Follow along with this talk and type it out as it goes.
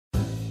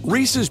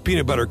Reese's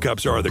peanut butter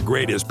cups are the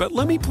greatest, but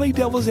let me play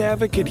devil's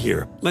advocate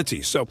here. Let's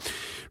see. So,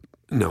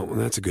 no,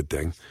 that's a good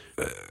thing.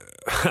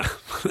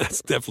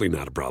 That's definitely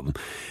not a problem.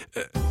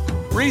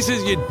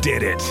 Reese's, you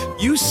did it.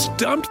 You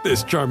stumped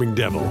this charming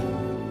devil.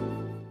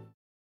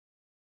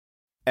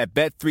 At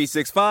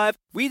Bet365,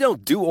 we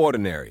don't do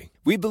ordinary.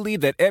 We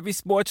believe that every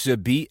sport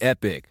should be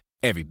epic.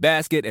 Every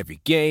basket,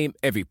 every game,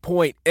 every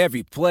point,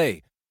 every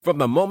play. From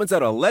the moments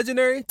that are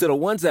legendary to the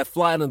ones that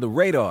fly under the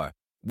radar.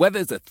 Whether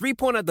it's a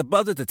three-pointer at the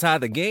buzzer to tie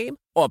the game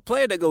or a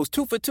player that goes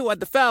 2 for 2 at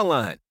the foul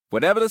line.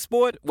 Whatever the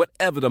sport,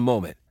 whatever the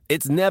moment.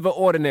 It's never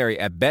ordinary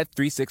at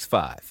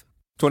Bet365.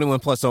 21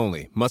 plus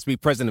only. Must be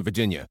present in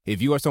Virginia.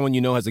 If you or someone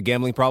you know has a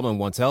gambling problem and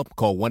wants help,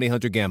 call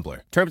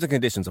 1-800-GAMBLER. Terms and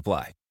conditions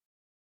apply.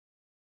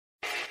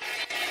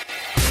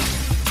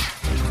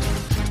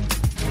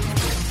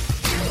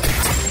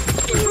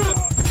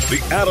 The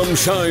Adam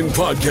Schein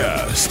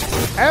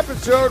Podcast.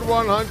 Episode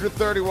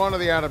 131 of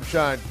the Adam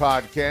Schein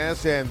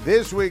Podcast. And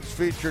this week's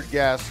featured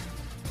guest,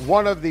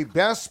 one of the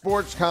best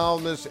sports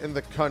columnists in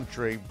the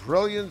country,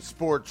 brilliant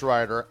sports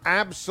writer,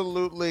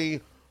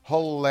 absolutely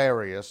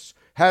hilarious,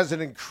 has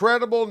an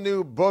incredible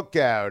new book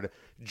out.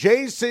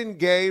 Jason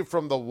Gay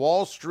from the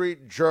Wall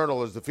Street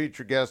Journal is the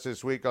featured guest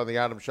this week on the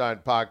Adam Schein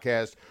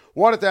Podcast.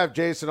 Wanted to have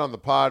Jason on the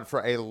pod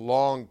for a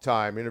long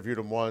time. Interviewed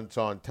him once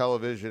on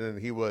television, and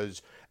he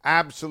was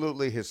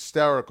absolutely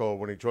hysterical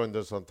when he joined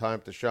us on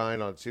Time to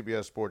Shine on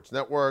CBS Sports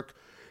Network.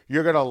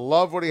 You're going to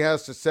love what he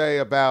has to say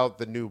about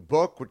the new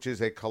book, which is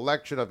a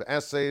collection of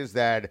essays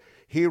that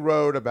he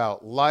wrote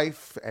about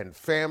life and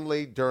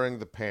family during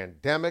the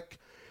pandemic.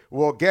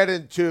 We'll get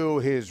into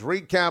his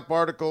recap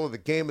article of the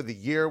game of the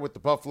year with the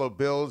Buffalo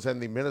Bills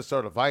and the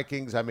Minnesota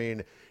Vikings. I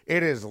mean,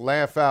 it is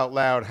laugh out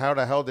loud. How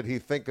the hell did he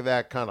think of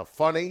that? Kind of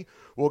funny.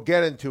 We'll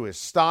get into his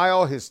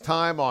style, his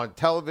time on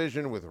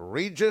television with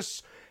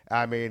Regis.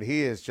 I mean,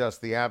 he is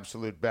just the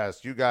absolute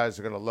best. You guys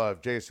are going to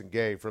love Jason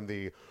Gay from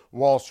the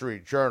Wall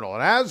Street Journal.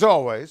 And as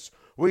always,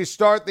 we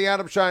start the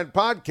Adam Schein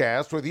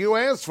Podcast with You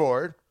Asked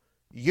For It,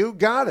 You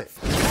Got It.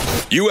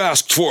 You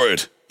asked for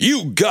it.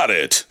 You got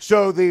it.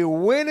 So the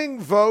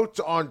winning vote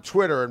on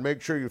Twitter, and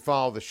make sure you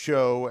follow the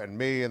show and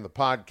me and the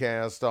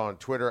podcast on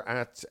Twitter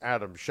at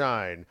Adam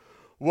Schein,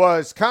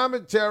 was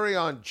commentary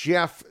on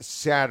Jeff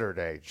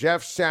Saturday.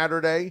 Jeff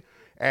Saturday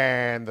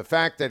and the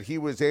fact that he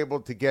was able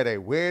to get a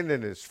win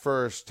in his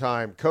first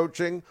time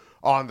coaching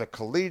on the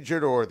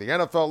collegiate or the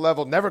NFL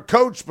level. Never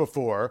coached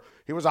before.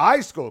 He was a high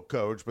school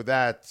coach, but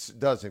that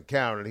doesn't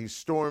count. And he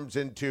storms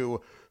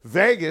into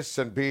Vegas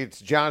and beats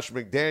Josh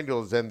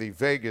McDaniels and the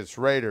Vegas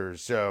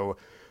Raiders. So,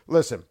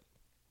 listen,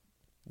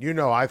 you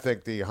know I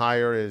think the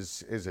hire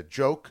is a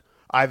joke.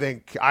 I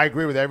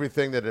agree with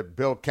everything that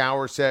Bill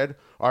Cowher said,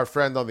 our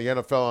friend on the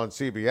NFL on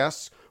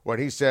CBS, when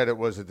he said it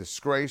was a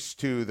disgrace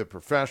to the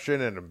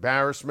profession and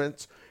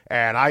embarrassment.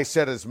 And I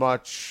said as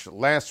much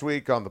last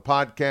week on the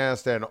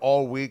podcast and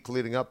all week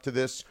leading up to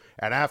this.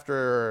 And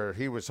after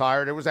he was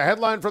hired, it was a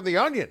headline from The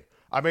Onion.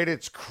 I mean,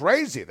 it's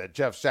crazy that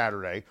Jeff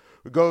Saturday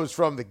goes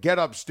from the Get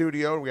Up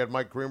studio, we had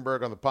Mike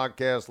Greenberg on the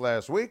podcast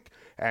last week,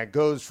 and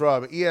goes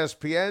from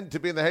ESPN to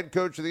being the head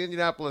coach of the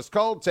Indianapolis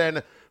Colts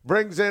and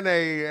brings in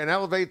and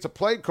elevates a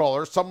play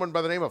caller, someone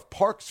by the name of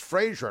Parks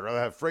Frazier. I don't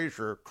know if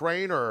Frazier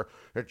Crane or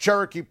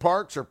Cherokee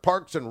Parks or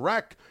Parks and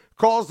Rec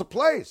calls the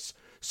plays.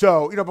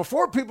 So,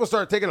 before people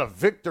start taking a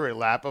victory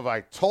lap of I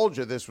told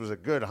you this was a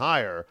good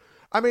hire,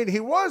 I mean, he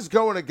was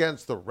going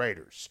against the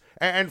Raiders.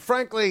 And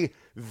frankly,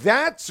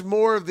 that's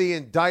more of the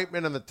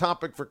indictment and the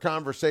topic for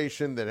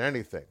conversation than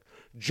anything.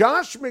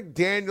 Josh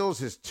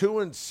McDaniels is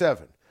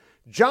 2-7.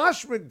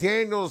 Josh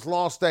McDaniels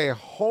lost a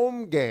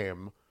home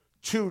game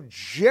to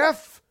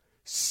Jeff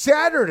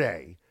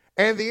Saturday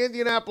and the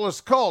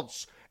Indianapolis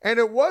Colts. And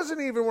it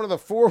wasn't even one of the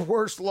 4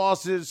 worst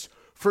losses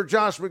for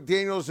Josh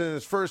McDaniels in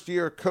his first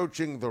year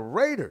coaching the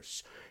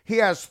Raiders. He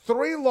has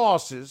 3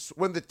 losses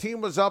when the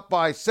team was up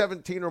by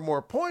 17 or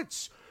more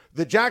points.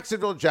 The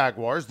Jacksonville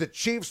Jaguars, the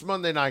Chiefs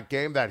Monday night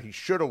game that he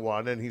should have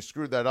won, and he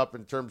screwed that up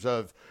in terms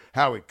of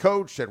how he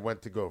coached and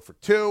went to go for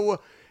 2.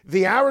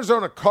 The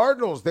Arizona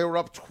Cardinals, they were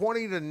up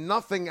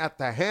 20-0 at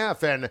the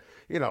half, and,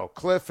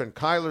 Cliff and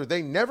Kyler,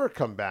 they never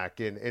come back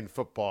in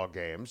football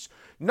games.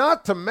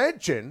 Not to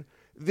mention,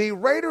 the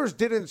Raiders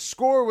didn't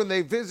score when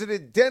they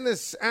visited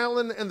Dennis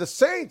Allen and the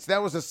Saints.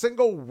 That was the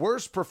single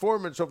worst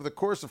performance over the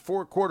course of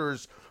 4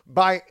 quarters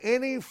by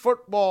any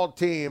football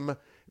team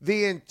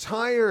the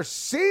entire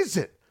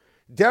season.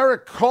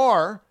 Derek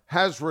Carr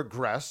has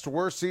regressed,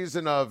 worst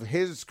season of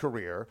his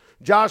career.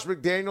 Josh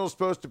McDaniels is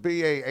supposed to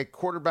be a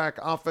quarterback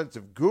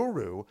offensive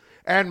guru.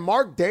 And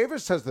Mark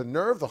Davis has the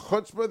nerve, the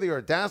chutzpah, the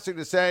audacity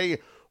to say,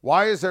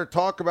 why is there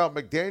talk about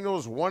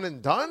McDaniels one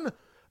and done?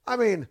 I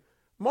mean,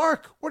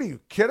 Mark, what are you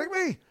kidding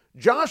me?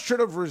 Josh should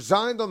have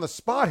resigned on the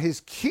spot.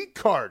 His key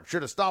card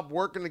should have stopped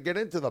working to get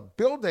into the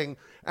building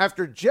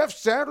after Jeff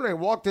Saturday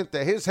walked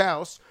into his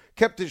house,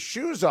 kept his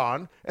shoes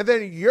on, and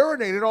then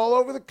urinated all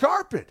over the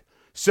carpet.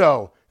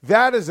 So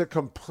That is a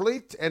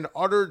complete and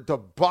utter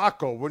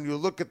debacle when you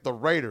look at the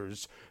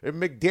Raiders. And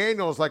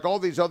McDaniels, like all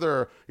these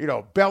other,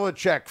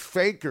 Belichick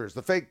fakers,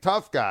 the fake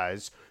tough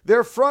guys,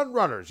 they're front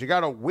runners. You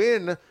got to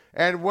win.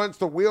 And once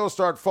the wheels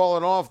start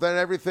falling off, then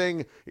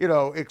everything,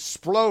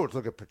 explodes.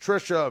 Look at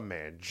Patricia,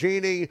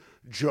 Mangini,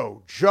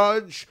 Joe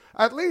Judge.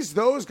 At least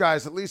those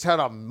guys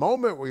had a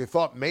moment where you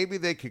thought maybe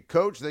they could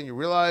coach. Then you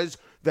realize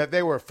that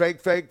they were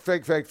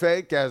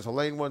fake, as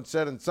Elaine once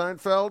said in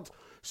Seinfeld.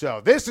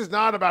 So this is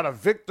not about a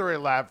victory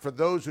lap for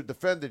those who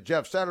defended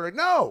Jeff Saturday.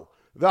 No,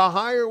 the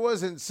hire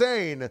was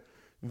insane.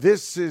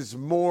 This is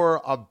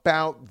more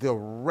about the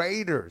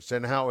Raiders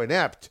and how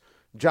inept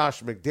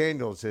Josh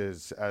McDaniels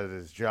is at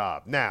his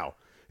job. Now,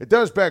 it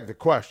does beg the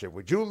question,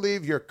 would you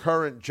leave your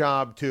current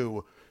job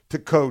to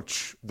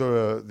coach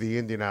the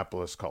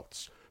Indianapolis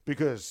Colts?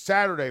 Because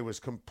Saturday was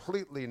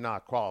completely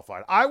not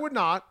qualified. I would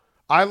not.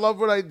 I love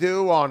what I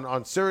do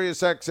on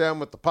Sirius XM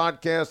with the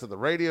podcast and the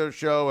radio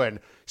show and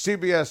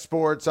CBS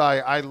Sports.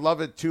 I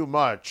love it too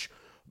much.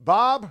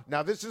 Bob,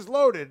 now this is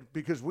loaded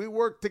because we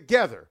work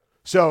together.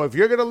 So if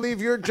you're going to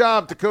leave your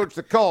job to coach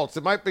the Colts,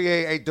 it might be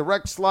a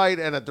direct slight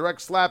and a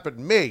direct slap at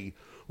me.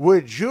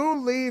 Would you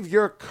leave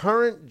your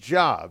current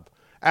job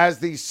as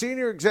the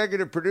senior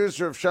executive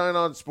producer of Schein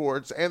on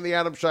Sports and the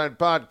Adam Schein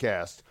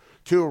podcast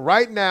to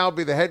right now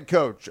be the head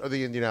coach of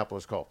the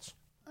Indianapolis Colts?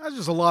 That's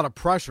just a lot of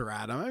pressure,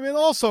 Adam. I mean,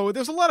 also,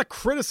 there's a lot of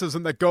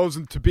criticism that goes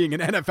into being an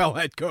NFL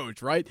head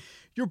coach, right?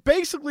 You're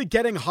basically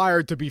getting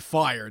hired to be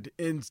fired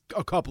in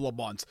a couple of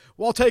months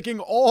while taking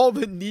all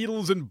the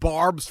needles and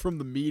barbs from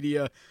the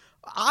media.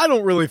 I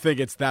don't really think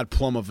it's that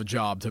plum of a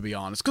job, to be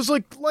honest. Because,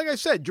 like I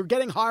said, you're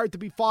getting hired to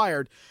be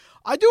fired.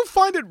 I do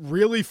find it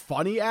really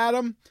funny,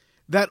 Adam,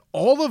 that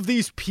all of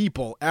these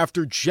people,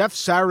 after Jeff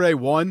Saturday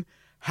won,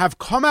 have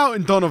come out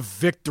and done a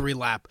victory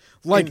lap.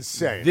 Like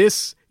insane.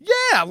 This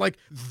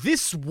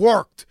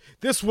worked.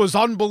 This was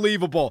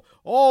unbelievable.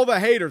 All the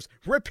haters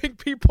ripping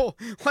people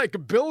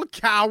like Bill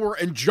Cowher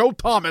and Joe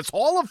Thomas,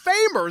 Hall of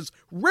Famers,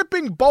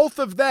 ripping both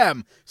of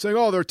them, saying,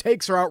 oh, their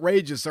takes are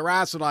outrageous, they're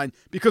asinine,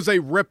 because they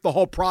ripped the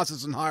whole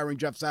process in hiring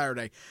Jeff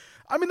Saturday.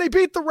 I mean, they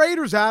beat the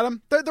Raiders,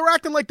 Adam. They're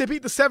acting like they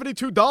beat the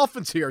 72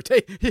 Dolphins here.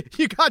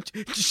 You got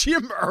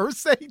Jim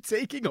Irsay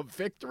taking a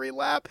victory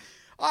lap.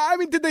 I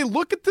mean, did they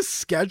look at the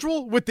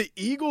schedule with the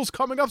Eagles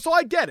coming up? So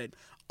I get it.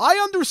 I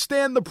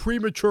understand the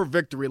premature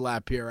victory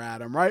lap here,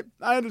 Adam, right?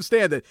 I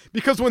understand it.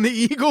 Because when the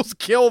Eagles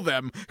kill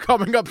them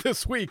coming up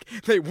this week,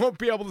 they won't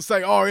be able to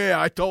say, oh,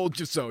 yeah, I told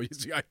you so. You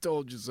see, I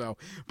told you so.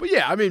 But,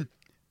 yeah, I mean,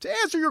 to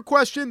answer your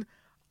question,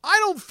 I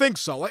don't think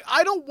so. Like,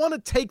 I don't want to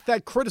take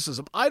that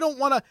criticism. I don't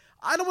want to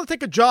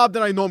take a job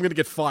that I know I'm going to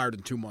get fired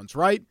in 2 months,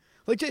 right?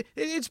 Like,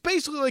 it's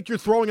basically like you're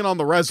throwing it on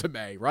the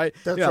resume, right?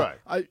 That's right.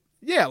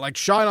 Yeah, like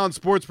Schein on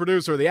Sports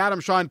producer, the Adam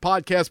Schein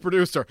podcast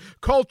producer,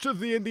 coach of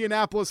the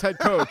Indianapolis head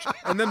coach,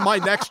 and then my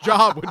next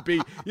job would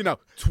be,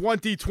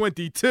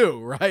 2022,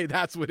 right?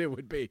 That's what it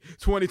would be,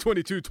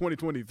 2022,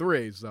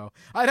 2023. So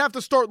I'd have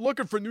to start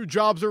looking for new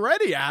jobs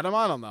already, Adam.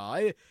 I don't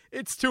know.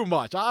 It's too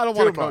much. I don't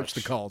want to coach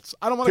the Colts.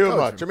 I don't want to coach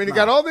much. them. I mean, you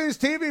got all these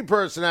TV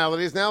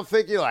personalities now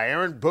thinking like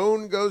Aaron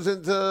Boone goes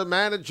into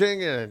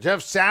managing and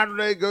Jeff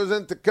Saturday goes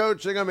into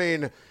coaching. I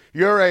mean,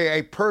 you're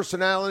a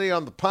personality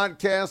on the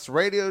podcast,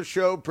 radio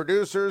show,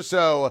 producer,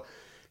 so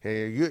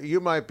hey, you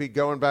might be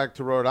going back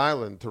to Rhode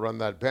Island to run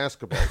that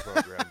basketball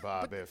program,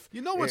 Bob. If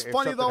you know what's if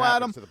funny though, happens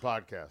Adam? To the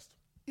podcast.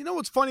 You know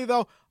what's funny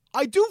though?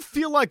 I do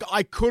feel like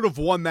I could have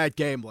won that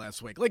game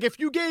last week. Like if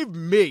you gave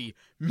me,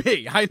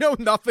 I know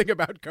nothing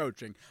about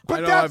coaching.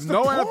 But I that's have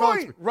no the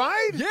point,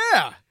 right?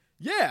 Yeah.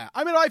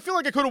 I mean, I feel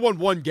like I could have won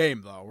one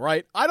game, though,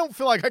 right? I don't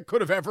feel like I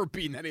could have ever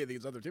beaten any of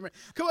these other teams.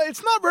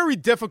 It's not very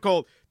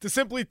difficult to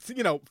simply,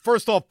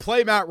 first off,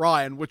 play Matt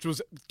Ryan, which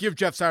was give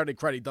Jeff Saturday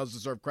credit. He does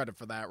deserve credit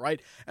for that,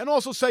 right? And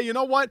also say, you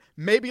know what?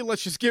 Maybe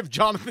let's just give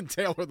Jonathan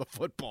Taylor the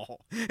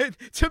football.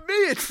 To me,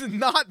 it's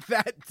not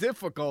that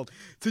difficult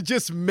to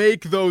just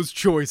make those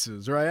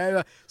choices,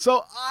 right?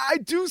 So I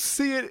do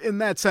see it in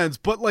that sense.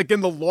 But, like, in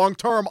the long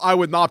term, I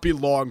would not be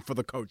long for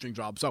the coaching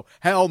job. So,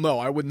 hell no,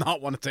 I would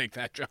not want to take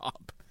that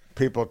job.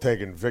 People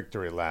taking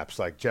victory laps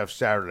like Jeff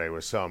Saturday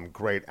was some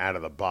great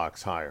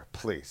out-of-the-box hire.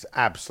 Please,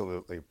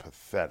 absolutely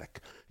pathetic.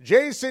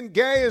 Jason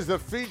Gay is the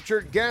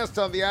featured guest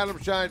on the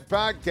Adam Schein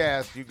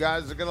podcast. You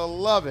guys are going to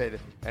love it,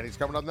 and he's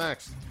coming up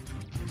next.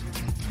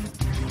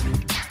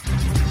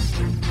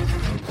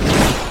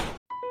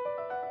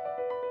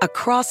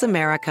 Across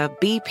America,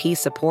 BP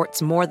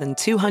supports more than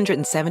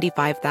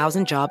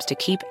 275,000 jobs to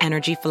keep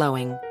energy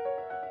flowing.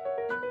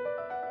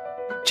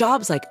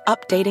 Jobs like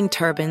updating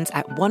turbines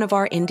at one of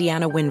our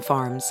Indiana wind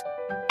farms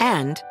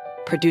and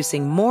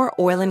producing more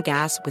oil and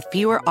gas with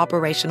fewer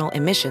operational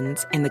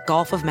emissions in the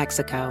Gulf of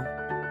Mexico.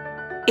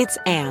 It's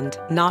and,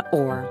 not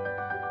or.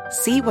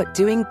 See what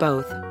doing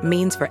both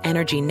means for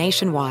energy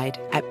nationwide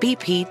at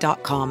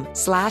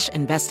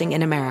bp.com/investing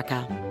in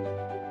America.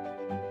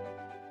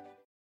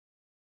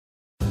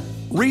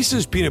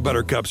 Reese's peanut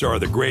butter cups are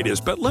the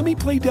greatest, but let me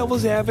play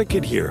devil's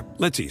advocate here.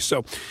 Let's see.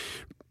 So,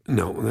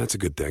 no, that's a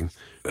good thing.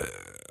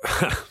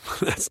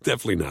 That's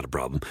definitely not a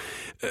problem.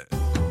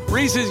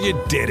 Reese's, you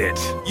did it.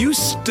 You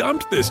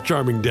stumped this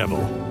charming devil.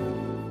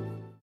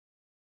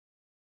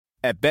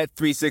 At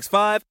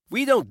Bet365,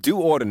 we don't do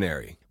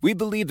ordinary. We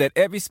believe that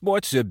every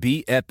sport should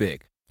be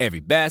epic.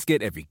 Every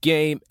basket, every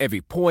game,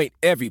 every point,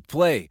 every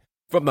play.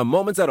 From the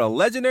moments that are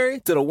legendary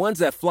to the ones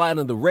that fly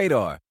under the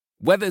radar.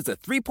 Whether it's a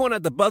three-pointer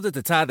at the buzzer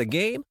to tie the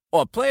game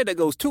or a player that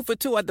goes 2 for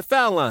 2 at the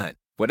foul line.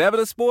 Whatever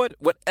the sport,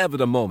 whatever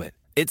the moment.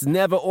 It's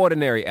never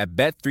ordinary at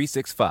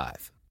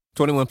Bet365.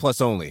 21 plus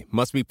only.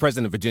 Must be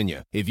present in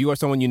Virginia. If you or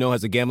someone you know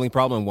has a gambling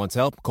problem and wants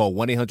help, call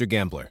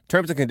 1-800-GAMBLER.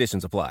 Terms and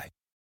conditions apply.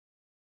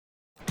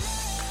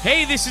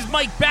 Hey, this is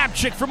Mike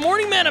Babchick from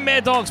Morning Man on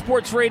Mad Dog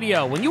Sports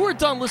Radio. When you are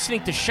done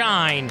listening to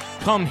Schein,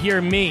 come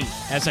hear me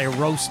as I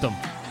roast them.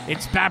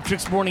 It's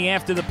Babchick's Morning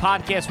After, the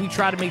podcast we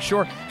try to make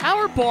sure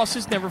our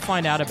bosses never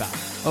find out about.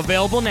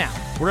 Available now,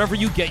 wherever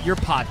you get your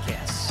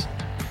podcasts.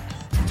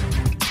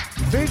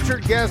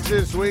 Featured guest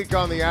this week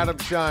on the Adam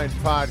Schein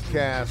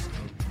podcast.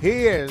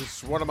 He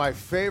is one of my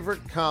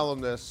favorite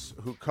columnists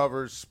who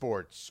covers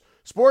sports.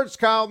 Sports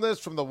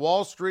columnist from the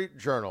Wall Street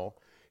Journal.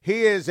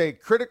 He is a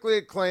critically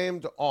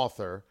acclaimed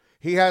author.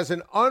 He has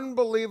an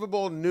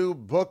unbelievable new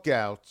book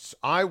out.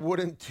 I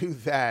wouldn't do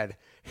that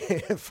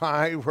if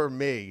I were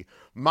me.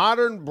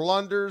 Modern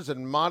blunders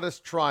and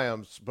modest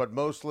triumphs, but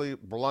mostly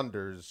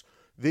blunders.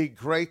 The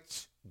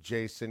great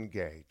Jason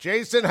Gay.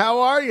 Jason, how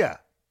are you?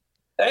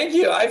 Thank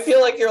you. I feel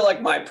like you're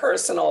like my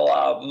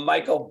personal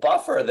Michael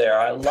Buffer there.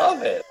 I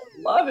love it.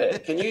 Love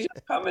it. Can you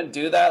just come and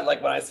do that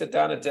like when I sit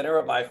down to dinner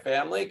with my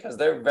family? Because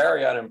they're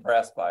very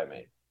unimpressed by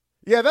me.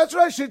 Yeah, that's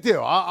what I should do.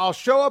 I'll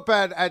show up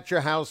at your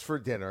house for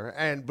dinner,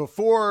 and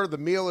before the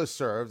meal is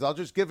served, I'll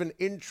just give an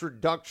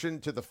introduction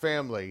to the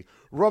family.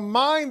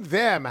 Remind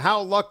them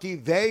how lucky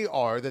they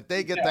are that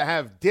they get to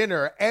have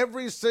dinner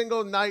every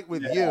single night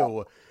with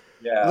you.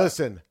 Yeah.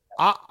 Listen,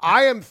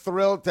 I am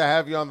thrilled to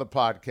have you on the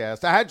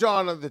podcast. I had you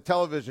on the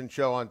television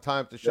show on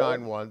Time to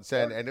Shine once,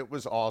 and it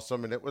was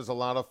awesome, and it was a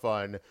lot of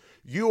fun.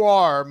 You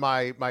are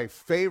my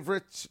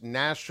favorite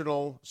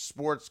national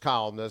sports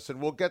columnist,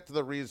 and we'll get to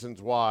the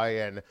reasons why,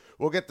 and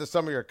we'll get to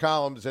some of your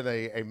columns in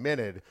a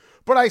minute.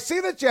 But I see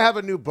that you have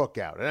a new book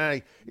out,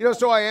 and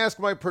so I asked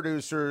my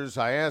producers,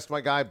 I asked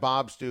my guy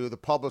Bob Stew, the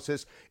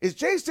publicist, is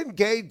Jason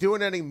Gay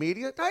doing any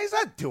media? No, he's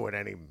not doing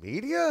any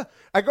media.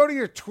 I go to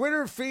your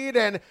Twitter feed,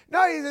 and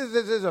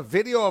there's a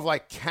video of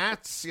like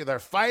cats, they're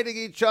fighting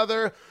each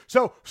other.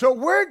 So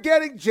we're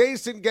getting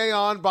Jason Gay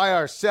on by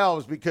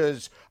ourselves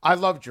because I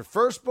loved your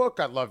first book.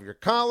 I love your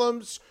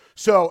columns.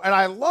 And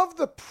I love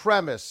the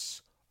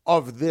premise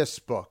of this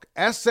book,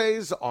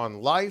 essays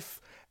on life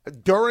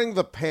during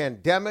the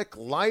pandemic,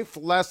 life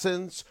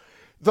lessons.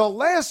 The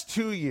last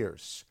 2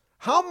 years,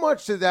 how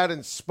much did that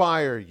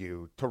inspire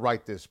you to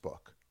write this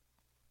book?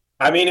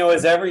 I mean, it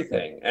was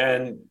everything.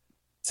 And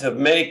to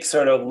make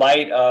sort of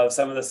light of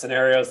some of the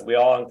scenarios that we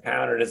all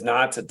encountered is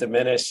not to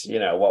diminish,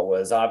 what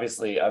was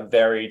obviously a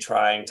very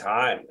trying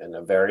time and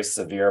a very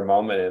severe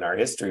moment in our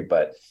history.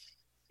 But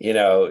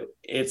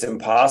it's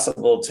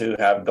impossible to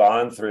have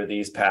gone through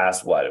these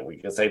past, we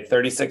could say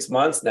 36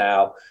 months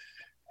now,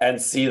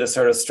 and see the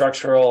sort of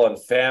structural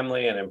and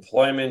family and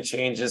employment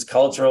changes,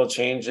 cultural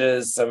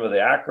changes, some of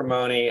the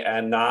acrimony,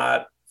 and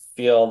not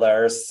feel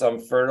there's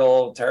some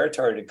fertile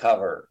territory to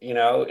cover,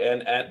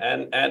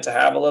 and to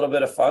have a little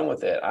bit of fun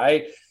with it.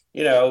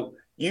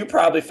 You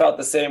probably felt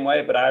the same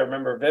way, but I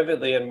remember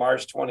vividly in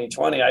March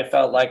 2020, I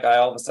felt like I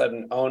all of a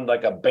sudden owned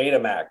like a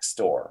Betamax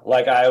store.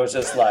 Like I was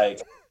just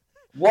like,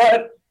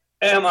 what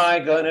am I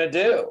going to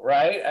do?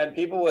 Right. And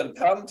people would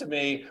come to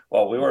me.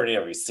 Well, we weren't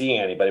ever seeing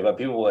anybody, but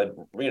people would,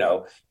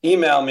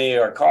 email me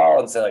or call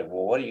and say like,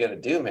 well, what are you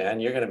going to do, man?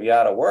 You're going to be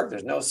out of work.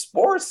 There's no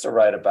sports to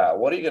write about.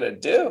 What are you going to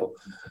do?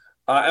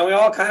 And we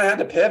all kind of had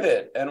to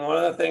pivot. And one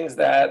of the things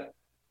that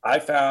I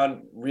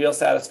found real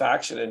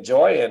satisfaction and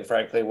joy in,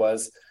 frankly,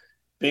 was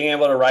being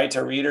able to write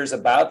to readers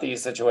about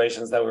these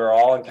situations that we were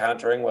all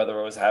encountering, whether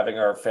it was having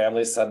our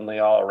families suddenly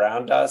all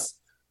around us,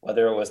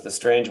 whether it was the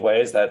strange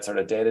ways that sort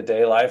of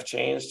day-to-day life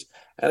changed.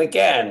 And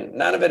again,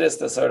 none of it is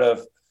to sort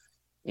of,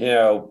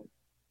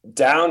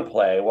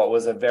 downplay what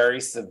was a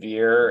very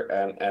severe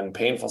and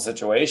painful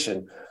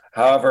situation.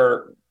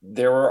 However,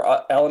 there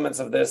were elements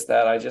of this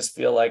that I just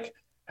feel like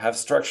have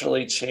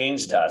structurally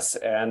changed us.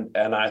 And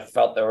I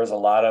felt there was a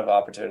lot of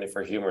opportunity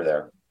for humor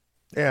there.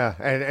 Yeah,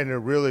 and it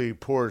really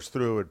pours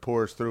through. It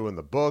pours through in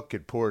the book.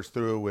 It pours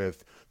through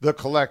with the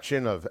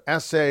collection of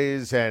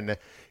essays. And,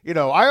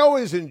 I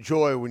always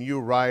enjoy when you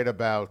write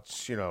about,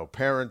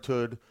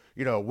 parenthood,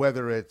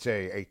 whether it's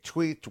a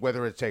tweet,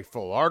 whether it's a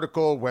full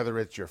article, whether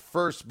it's your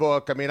first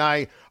book. I mean,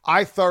 I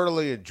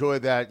thoroughly enjoy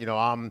that.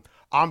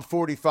 I'm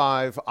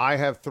 45. I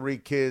have 3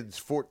 kids,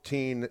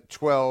 14,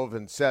 12,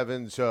 and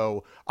 7.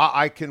 So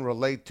I can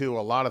relate to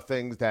a lot of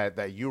things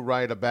that you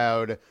write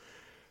about.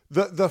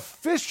 The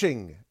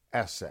fishing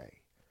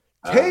essay.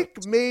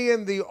 Take me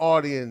and the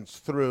audience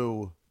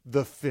through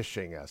the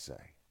fishing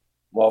essay.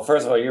 Well,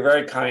 first of all, you're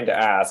very kind to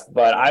ask,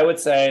 but I would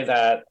say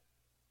that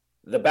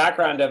the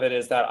background of it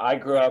is that I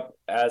grew up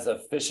as a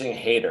fishing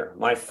hater.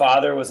 My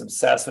father was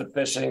obsessed with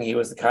fishing. He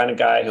was the kind of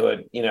guy who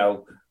would,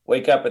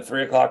 wake up at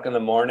 3 o'clock in the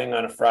morning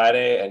on a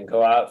Friday and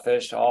go out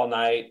fish all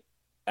night,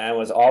 and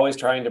was always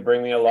trying to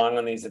bring me along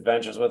on these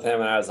adventures with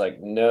him. And I was like,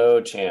 no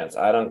chance.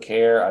 I don't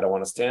care. I don't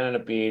want to stand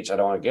on a beach. I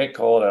don't want to get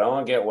cold. I don't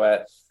want to get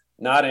wet.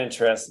 Not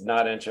interested,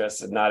 not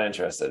interested, not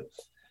interested.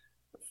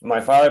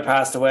 My father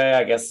passed away,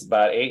 I guess,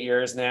 about 8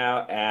 years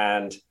now.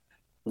 And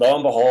lo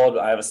and behold,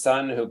 I have a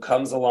son who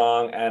comes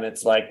along, and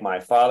it's like my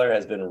father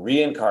has been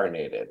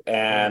reincarnated.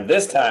 And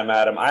this time,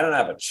 Adam, I don't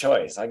have a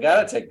choice. I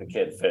got to take the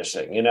kid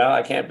fishing.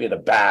 I can't be the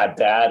bad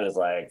dad who's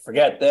like,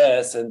 forget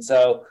this. And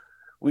so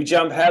we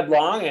jump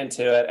headlong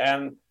into it.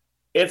 And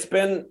it's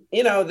been,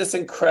 this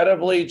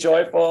incredibly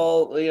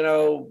joyful,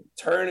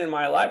 turn in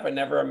my life. I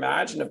never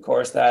imagined, of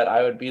course, that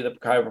I would be the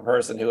kind of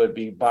person who would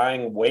be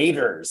buying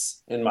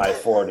waders in my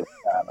 40s.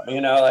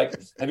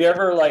 Have you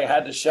ever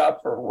had to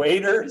shop for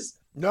waders?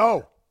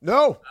 No.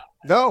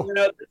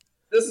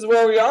 This is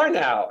where we are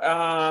now.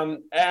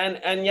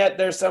 And yet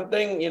there's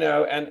something,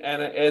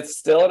 and it's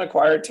still an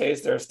acquired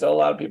taste. There are still a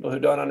lot of people who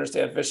don't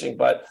understand fishing,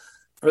 but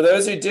for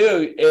those who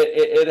do,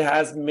 it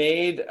has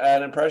made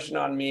an impression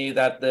on me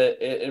that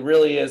it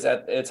really is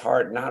at its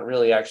heart not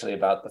really actually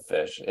about the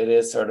fish. It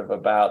is sort of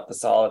about the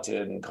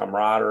solitude and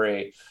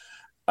camaraderie,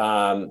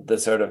 the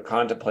sort of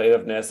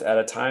contemplativeness at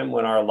a time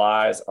when our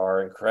lives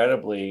are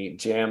incredibly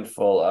jammed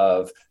full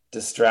of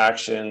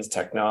distractions,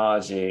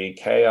 technology,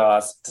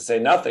 chaos, to say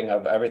nothing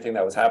of everything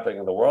that was happening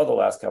in the world the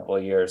last couple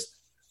of years.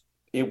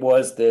 It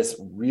was this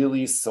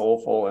really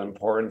soulful,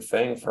 important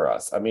thing for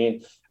us. I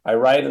mean, I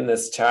write in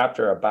this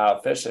chapter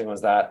about fishing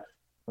was that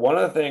one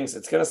of the things,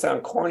 it's going to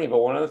sound corny,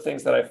 but one of the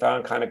things that I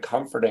found kind of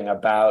comforting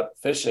about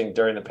fishing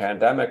during the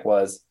pandemic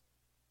was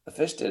the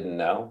fish didn't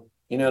know.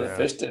 The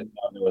fish didn't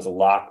know there was a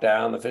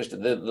lockdown.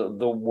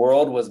 The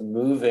world was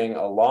moving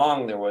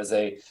along. There was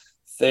a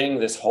thing,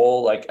 this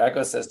whole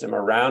ecosystem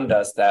around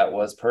us that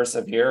was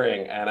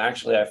persevering. And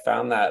actually, I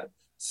found that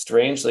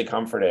strangely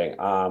comforting.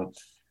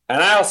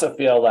 And I also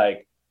feel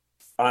like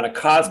on a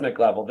cosmic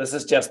level, this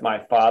is just my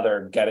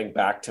father getting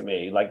back to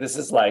me. This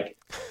is like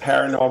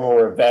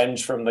paranormal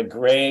revenge from the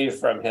grave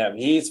from him.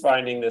 He's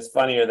finding this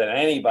funnier than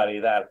anybody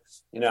that,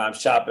 I'm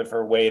shopping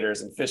for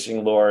waders and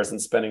fishing lures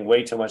and spending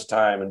way too much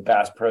time in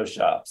Bass Pro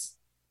Shops.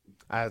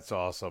 That's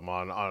awesome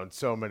on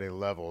so many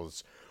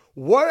levels.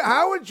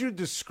 How would you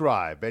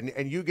describe,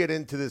 and you get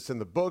into this in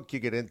the book, you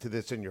get into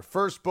this in your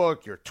first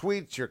book, your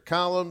tweets, your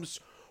columns,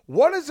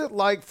 what is it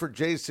like for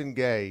Jason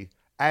Gay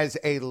as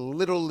a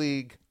Little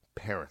League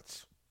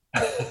parent?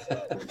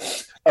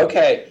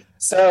 Okay,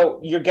 so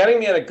you're getting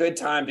me at a good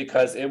time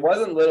because it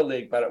wasn't Little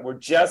League, but we're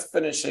just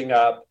finishing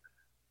up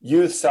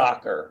youth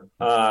soccer.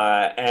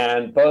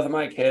 And both of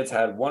my kids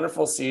had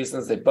wonderful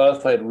seasons. They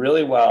both played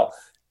really well.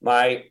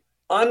 My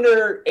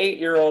under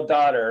 8-year-old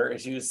daughter,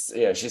 she's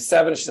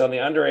 7, she's on the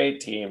under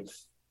 8 team,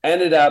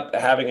 ended up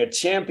having a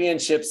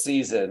championship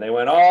season. They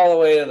went all the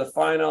way to the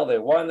final. They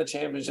won the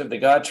championship. They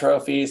got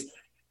trophies.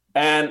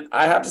 And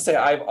I have to say,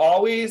 I've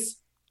always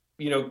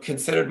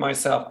considered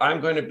myself,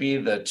 I'm going to be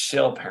the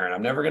chill parent.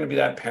 I'm never going to be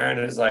that parent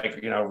who's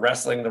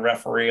wrestling the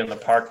referee in the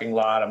parking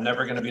lot. I'm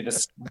never going to be the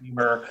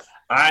screamer.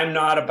 I'm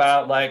not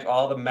about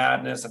all the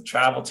madness of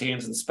travel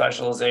teams and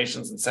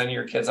specializations and sending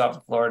your kids off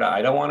to Florida.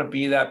 I don't want to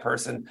be that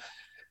person.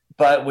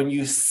 But when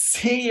you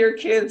see your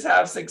kids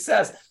have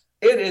success,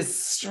 it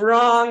is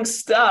strong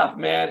stuff,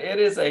 man. It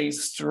is a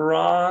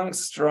strong,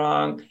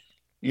 feeling.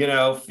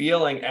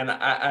 And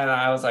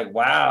I was like,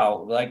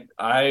 wow,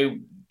 I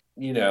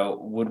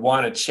would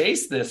want to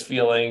chase this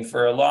feeling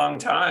for a long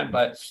time.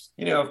 But,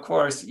 of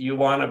course, you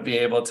want to be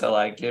able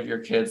to give your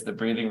kids the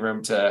breathing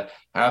room to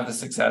have the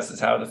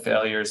successes, have the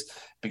failures.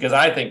 Because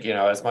I think,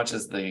 as much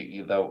as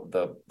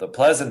the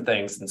pleasant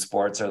things in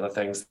sports are the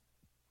things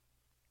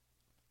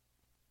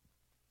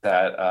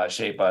that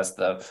shape us,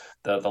 the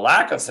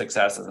lack of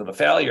successes and the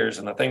failures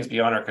and the things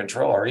beyond our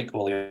control are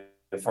equally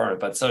informative.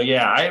 But so,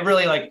 yeah,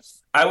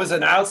 I was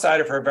an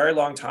outsider for a very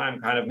long time,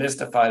 kind of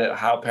mystified at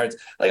how parents,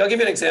 I'll give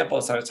you an example.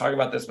 So I was talking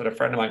about this with a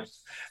friend of mine,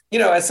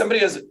 as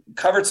somebody who's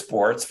covered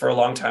sports for a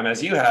long time,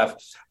 as you have,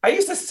 I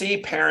used to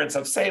see parents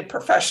of, say, a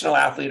professional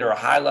athlete or a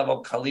high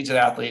level collegiate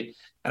athlete,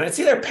 and I'd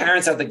see their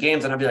parents at the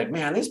games and I'd be like,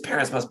 man, these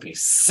parents must be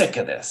sick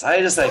of this. I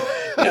just they've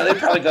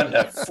probably gone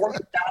to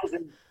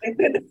 40,000, they've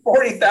been to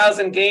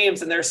 40,000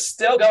 games and they're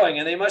still going.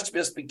 And they must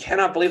just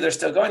cannot believe they're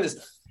still going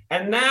this.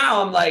 And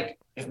now I'm like,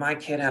 if my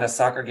kid had a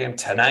soccer game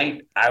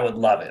tonight, I would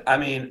love it. I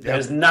mean,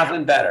 there's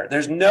nothing better.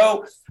 There's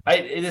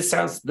it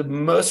sounds the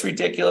most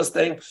ridiculous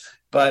thing,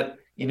 but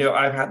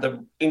I've had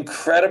the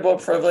incredible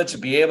privilege to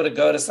be able to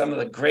go to some of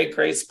the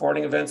great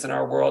sporting events in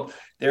our world.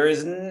 There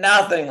is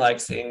nothing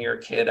like seeing your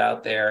kid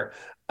out there.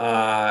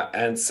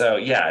 And so,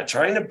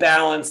 trying to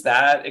balance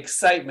that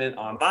excitement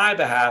on my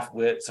behalf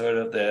with sort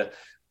of the,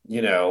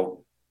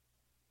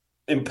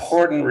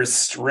 important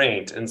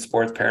restraint in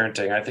sports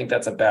parenting. I think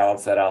that's a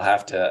balance that I'll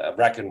have to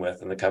reckon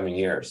with in the coming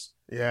years.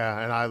 Yeah,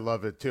 and I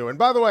love it too. And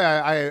by the way,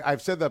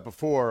 I've said that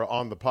before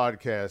on the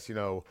podcast,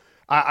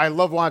 I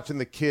love watching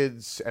the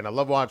kids, and I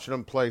love watching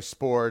them play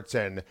sports.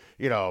 And,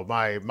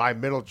 my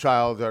middle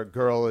child,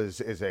 girl,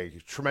 is a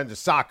tremendous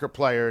soccer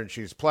player, and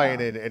she's playing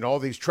in all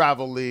these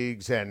travel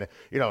leagues, and,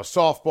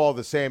 softball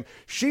the same.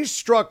 She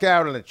struck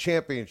out in a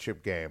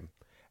championship game.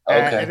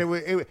 Okay.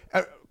 And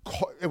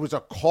it was a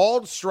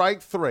called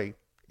strike 3.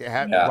 It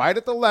had right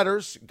at the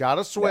letters, got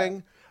a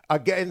swing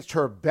against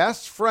her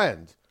best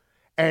friend.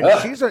 And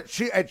she's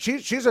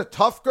a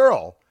tough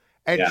girl.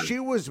 And she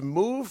was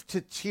moved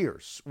to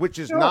tears, which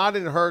is not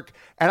in her.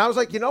 And I was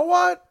like, you know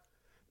what?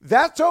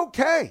 That's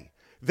okay.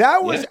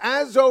 That was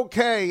as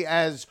okay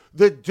as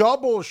the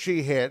double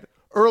she hit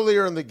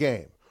earlier in the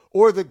game,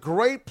 or the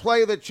great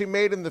play that she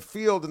made in the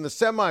field in the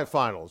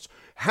semifinals.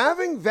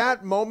 Having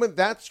that moment,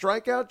 that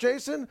strikeout,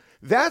 Jason,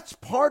 that's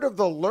part of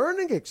the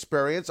learning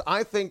experience,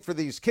 I think, for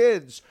these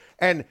kids.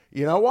 And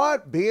you know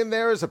what? Being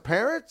there as a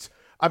parent,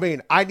 I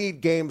mean, I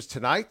need games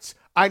tonight.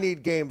 I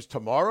need games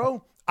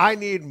tomorrow. I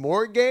need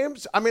more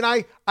games. I mean,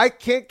 I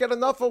can't get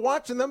enough of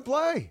watching them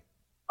play.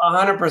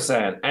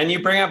 100%. And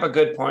you bring up a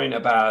good point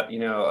about,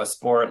 a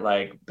sport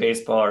like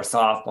baseball or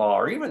softball,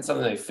 or even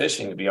something like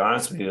fishing, to be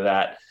honest with you,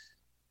 that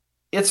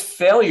it's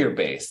failure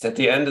based at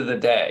the end of the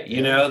day.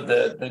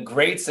 The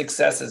great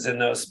successes in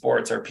those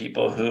sports are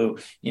people who,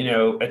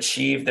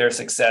 achieve their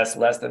success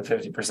less than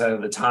 50%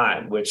 of the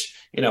time, which,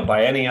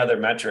 by any other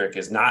metric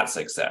is not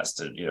success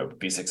to,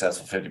 be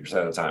successful 50%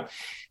 of the time.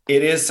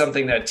 It is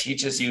something that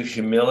teaches you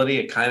humility.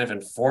 It kind of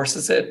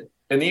enforces it.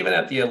 And even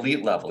at the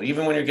elite level,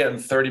 even when you're getting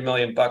 $30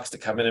 million to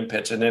come in and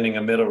pitch an inning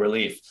of middle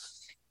relief,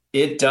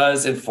 it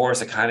does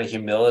enforce a kind of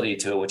humility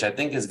to it, which I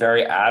think is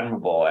very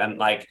admirable. And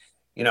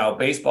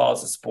baseball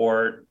is a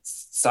sport,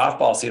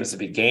 softball seems to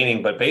be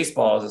gaining, but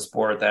baseball is a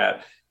sport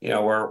that,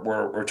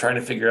 we're trying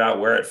to figure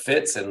out where it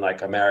fits in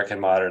American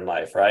modern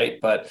life, right?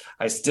 But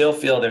I still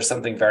feel there's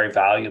something very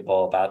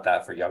valuable about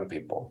that for young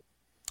people.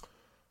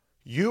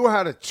 You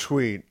had a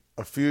tweet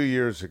a few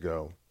years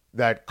ago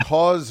that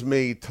caused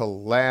me to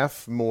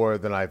laugh more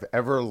than I've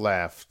ever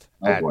laughed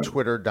at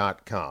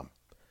Twitter.com.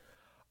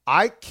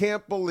 I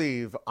can't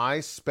believe I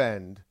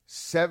spend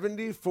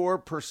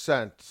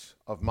 74%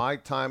 of my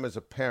time as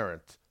a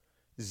parent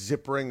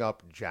zippering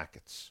up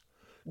jackets.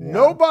 Yeah.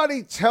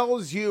 Nobody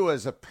tells you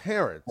as a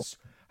parent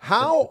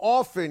how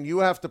often you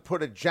have to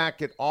put a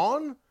jacket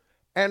on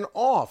and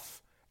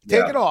off,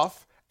 take it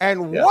off,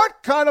 and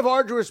what kind of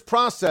arduous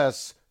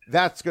process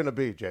that's going to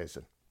be,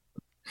 Jason.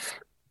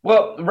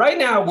 Well, right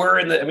now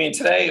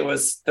today it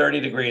was 30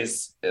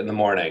 degrees in the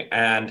morning,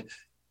 and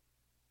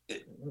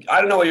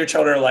I don't know what your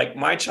children are like.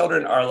 My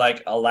children are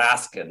like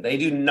Alaskan. They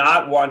do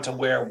not want to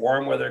wear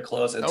warm weather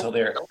clothes until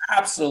they're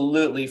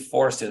absolutely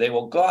forced to. They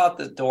will go out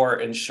the door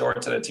in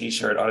shorts and a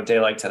t-shirt on a day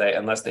like today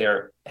unless they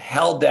are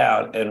held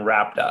down and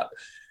wrapped up.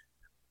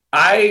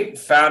 I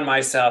found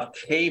myself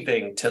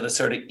caving to the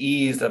sort of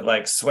ease of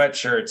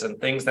sweatshirts and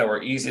things that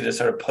were easy to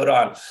sort of put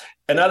on.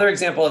 Another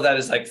example of that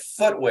is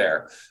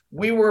footwear.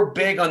 We were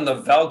big on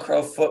the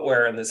Velcro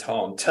footwear in this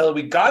home till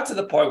we got to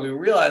the point we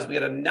realized we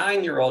had a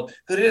 9-year-old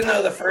who didn't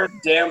know the first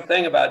damn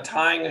thing about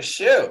tying a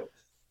shoe.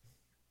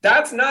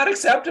 That's not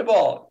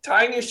acceptable.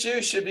 Tying a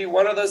shoe should be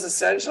one of those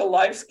essential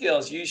life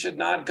skills. You should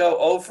not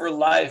go for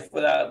life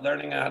without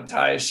learning how to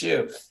tie a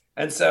shoe.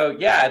 And so,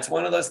 it's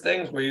one of those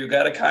things where you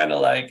got to kind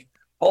of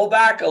pull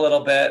back a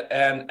little bit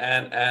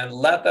and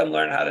let them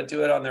learn how to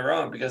do it on their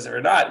own, because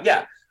if not,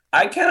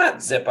 I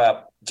cannot zip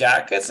up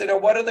jackets.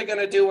 What are they going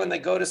to do when they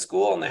go to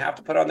school and they have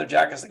to put on their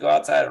jackets to go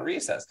outside at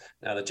recess?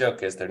 Now, the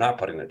joke is they're not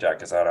putting their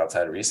jackets on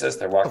outside of recess.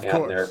 They're walking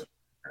out in there.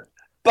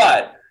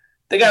 But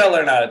they got to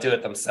learn how to do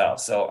it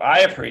themselves. So I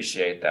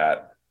appreciate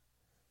that.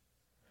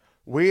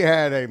 We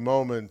had a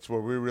moment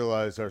where we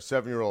realized our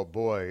 7-year-old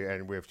boy,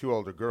 and we have 2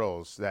 older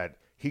girls, that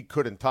he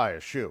couldn't tie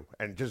a shoe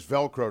and just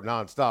Velcro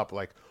nonstop.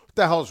 What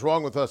the hell's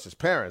wrong with us as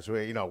parents?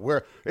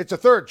 It's a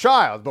third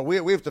child, but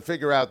we have to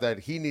figure out that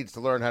he needs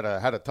to learn how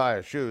to tie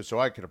a shoe. So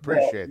I can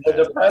appreciate that.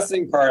 The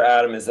depressing part,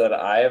 Adam, is that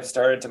I have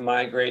started to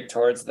migrate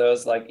towards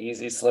those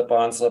easy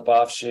slip-on,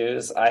 slip-off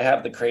shoes. I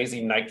have the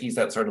crazy Nikes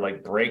that sort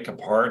of break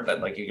apart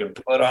that you can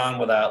put on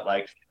without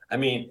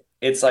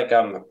it's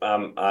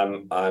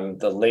I'm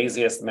the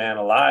laziest man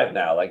alive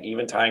now.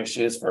 Even tying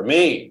shoes for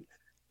me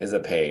is a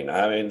pain.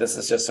 This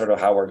is just sort of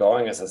how we're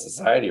going as a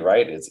society,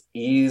 right? It's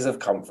ease of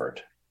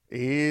comfort.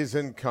 Ease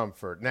and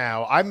comfort.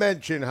 Now, I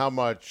mentioned how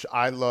much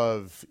I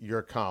love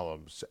your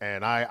columns,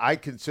 and I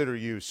consider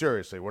you,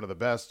 seriously, one of the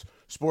best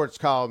sports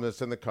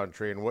columnists in the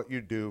country and what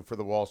you do for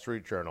the Wall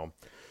Street Journal.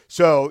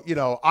 So,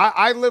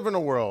 I live in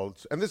a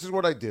world, and this is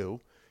what I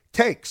do,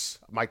 takes.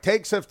 My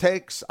takes have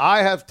takes.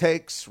 I have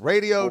takes.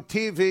 Radio,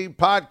 TV,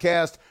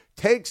 podcast,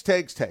 takes.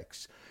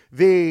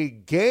 The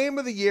game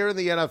of the year in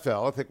the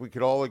NFL, I think we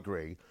could all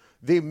agree,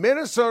 the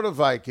Minnesota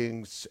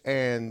Vikings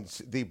and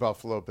the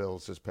Buffalo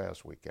Bills this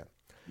past weekend.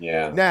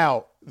 Yeah.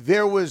 Now,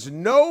 there was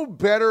no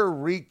better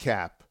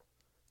recap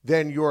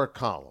than your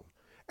column.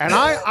 And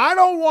I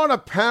don't want to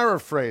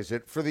paraphrase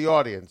it for the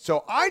audience.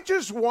 So I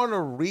just want to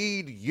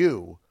read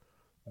you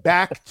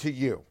back to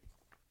you.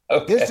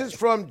 Okay. This is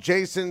from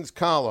Jason's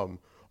column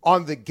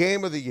on the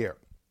game of the year.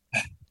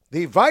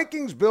 The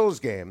Vikings-Bills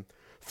game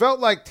felt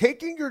like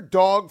taking your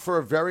dog for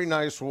a very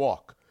nice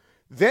walk.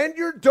 Then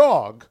your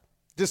dog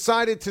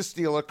decided to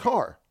steal a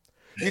car.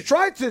 You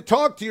tried to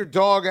talk to your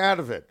dog out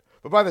of it,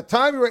 but by the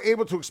time you were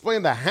able to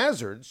explain the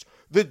hazards,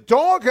 the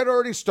dog had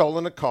already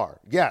stolen a car.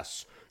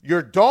 Yes,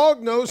 your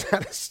dog knows how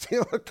to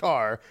steal a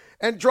car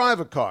and drive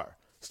a car.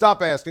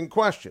 Stop asking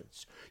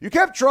questions. You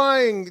kept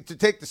trying to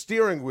take the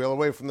steering wheel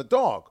away from the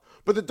dog,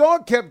 but the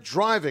dog kept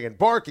driving and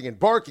barking and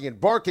barking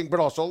and barking, but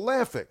also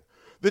laughing.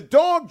 The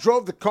dog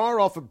drove the car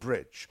off a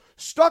bridge,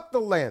 stuck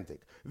the landing,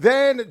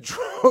 then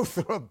drove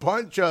through a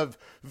bunch of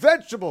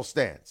vegetable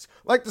stands,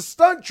 like the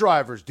stunt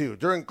drivers do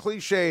during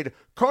cliched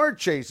car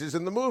chases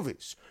in the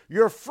movies.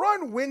 Your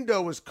front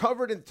window was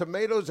covered in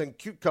tomatoes and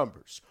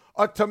cucumbers.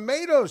 A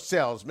tomato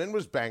salesman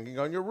was banging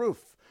on your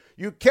roof.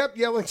 You kept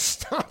yelling,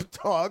 "Stop,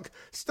 dog,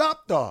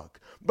 stop, dog,"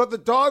 but the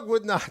dog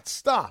would not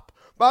stop.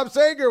 Bob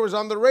Sager was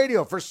on the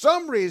radio. For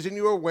some reason,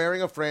 you were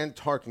wearing a Fran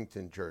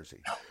Tarkington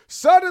jersey.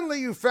 Suddenly,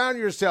 you found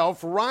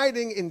yourself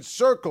riding in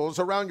circles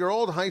around your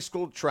old high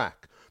school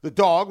track. The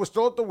dog was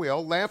still at the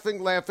wheel,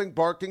 laughing,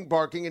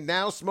 barking, and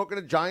now smoking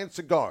a giant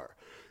cigar.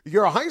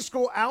 Your high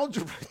school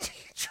algebra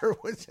teacher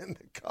was in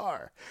the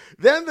car.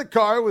 Then the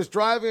car was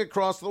driving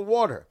across the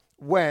water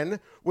when,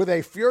 with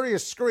a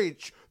furious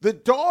screech, the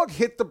dog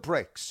hit the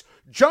brakes,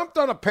 jumped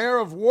on a pair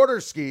of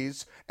water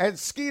skis, and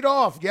skied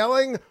off,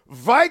 yelling,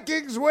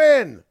 "Vikings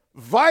win!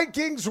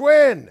 Vikings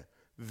win!"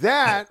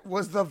 That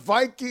was the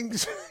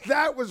Vikings.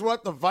 That was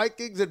what the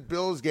Vikings and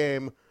Bills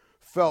game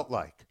felt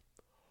like.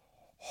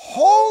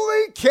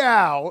 Holy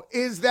cow,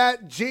 is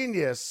that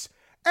genius?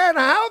 And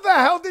how the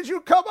hell did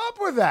you come up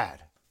with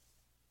that?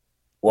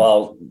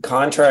 Well,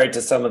 contrary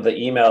to some of the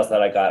emails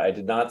that I got, I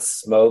did not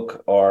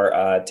smoke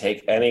or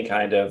take any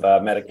kind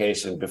of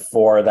medication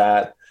before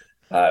that.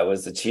 It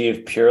was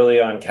achieved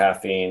purely on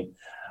caffeine.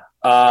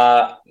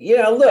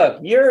 Look,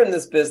 you're in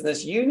this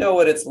business. You know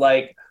what it's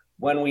like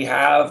when we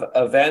have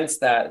events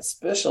that,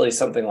 especially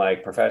something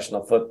like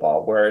professional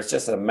football, where it's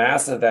just a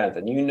mass event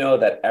and you know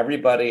that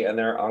everybody and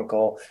their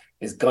uncle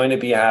is going to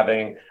be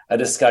having a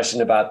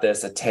discussion about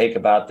this, a take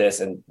about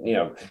this. And,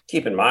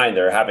 keep in mind,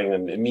 they're having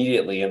them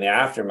immediately in the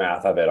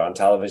aftermath of it on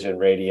television,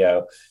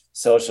 radio,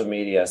 social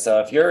media. So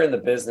if you're in the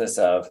business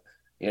of,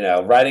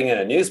 writing in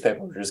a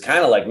newspaper, which is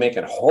kind of like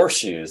making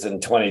horseshoes in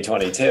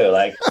 2022,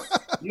 like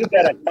you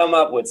got to come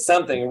up with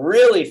something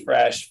really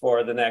fresh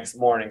for the next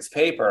morning's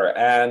paper.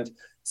 And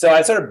so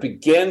I sort of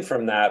begin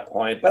from that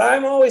point, but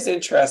I'm always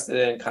interested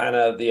in kind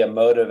of the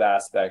emotive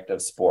aspect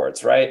of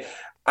sports, right?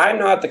 I'm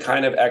not the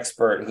kind of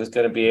expert who's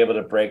going to be able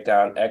to break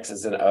down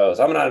X's and O's.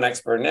 I'm not an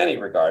expert in any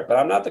regard, but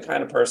I'm not the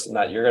kind of person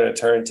that you're going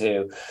to turn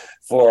to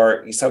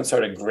for some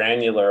sort of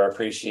granular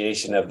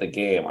appreciation of the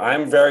game.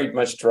 I'm very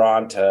much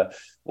drawn to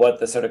what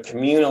the sort of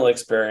communal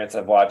experience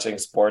of watching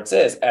sports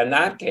is. And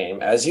that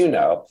game, as you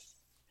know,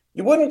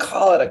 you wouldn't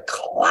call it a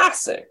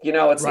classic.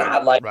 It's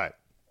not like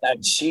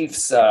that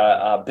Chiefs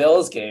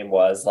Bills game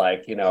was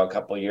like, a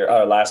couple years,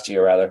 or last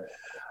year rather.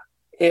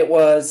 It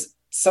was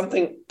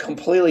something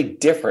completely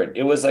different.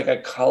 It was like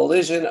a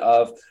collision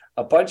of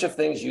a bunch of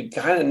things you'd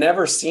kind of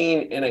never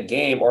seen in a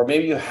game, or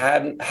maybe you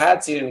had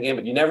seen in a game,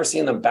 but you never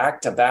seen them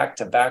back to back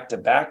to back to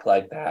back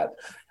like that.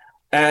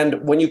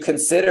 And when you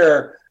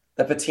consider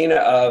the patina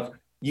of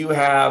you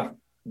have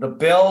the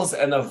Bills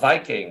and the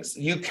Vikings,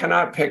 you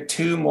cannot pick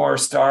two more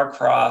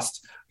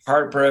star-crossed,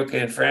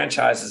 heartbroken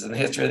franchises in the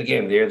history of the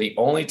game. They're the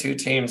only two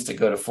teams to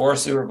go to 4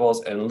 Super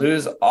Bowls and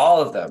lose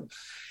all of them.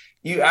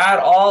 You add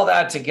all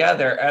that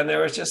together, and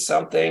there was just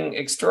something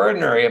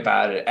extraordinary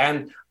about it.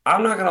 And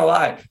I'm not going to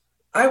lie,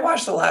 I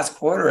watched the last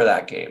quarter of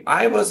that game.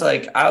 I was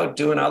like out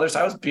doing others.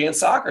 I was being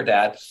soccer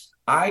dad.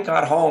 I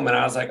got home and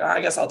I was like,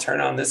 I guess I'll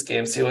turn on this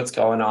game, see what's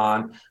going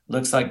on.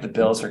 Looks like the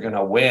Bills are going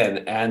to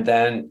win. And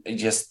then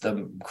just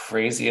the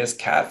craziest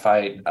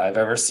catfight I've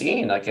ever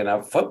seen, like in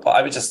a football.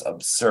 I was just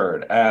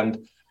absurd.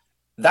 And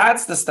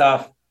that's the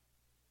stuff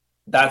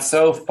that's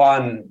so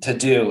fun to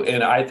do.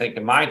 And I think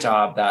in my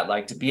job that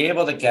like to be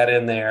able to get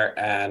in there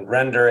and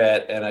render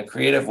it in a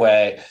creative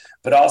way,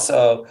 but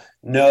also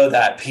know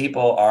that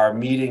people are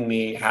meeting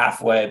me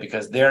halfway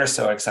because they're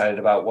so excited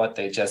about what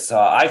they just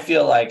saw. I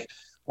feel like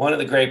one of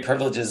the great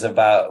privileges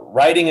about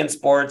writing in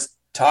sports,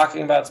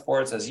 talking about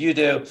sports as you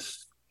do,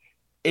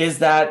 is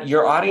that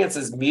your audience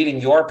is meeting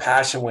your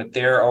passion with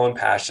their own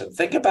passion.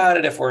 Think about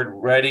it if we're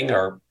writing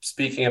or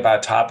speaking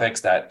about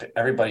topics that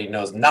everybody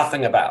knows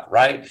nothing about,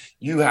 right?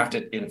 You have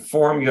to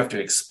inform, you have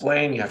to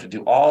explain, you have to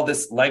do all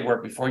this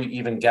legwork before you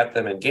even get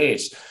them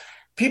engaged.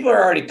 People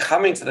are already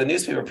coming to the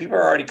newspaper. People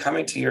are already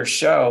coming to your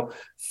show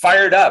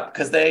fired up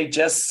because they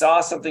just saw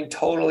something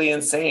totally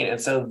insane. And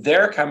so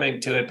they're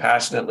coming to it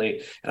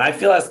passionately. And I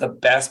feel that's the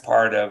best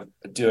part of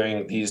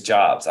doing these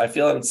jobs. I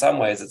feel in some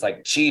ways it's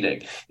like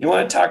cheating. You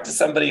want to talk to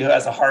somebody who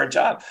has a hard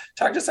job.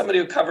 Talk to somebody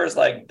who covers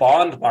like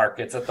bond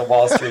markets at the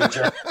Wall Street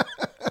Journal.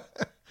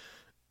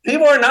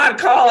 People are not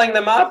calling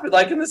them up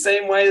like in the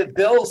same way that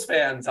Bills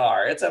fans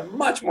are. It's a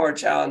much more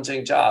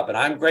challenging job. And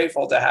I'm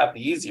grateful to have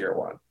the easier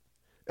one.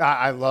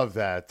 I love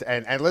that.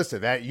 And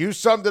listen, that you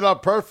summed it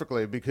up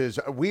perfectly, because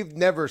we've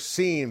never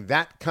seen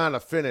that kind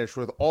of finish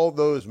with all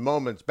those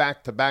moments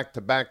back to back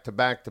to back to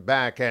back to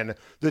back. And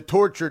the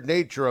tortured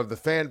nature of the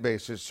fan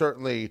bases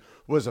certainly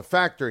was a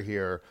factor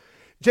here.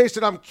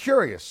 Jason, I'm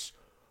curious,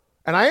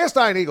 and I asked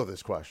Ian Eagle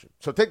this question,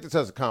 so take this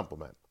as a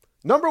compliment.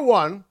 Number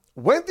one,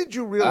 when did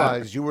you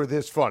realize you were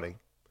this funny?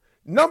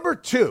 Number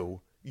two,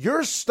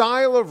 your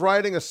style of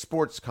writing a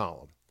sports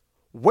column.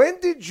 When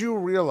did you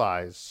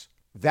realize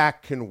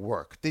that can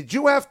work? Did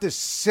you have to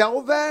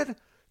sell that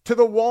to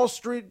the Wall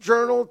Street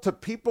Journal, to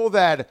people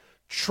that,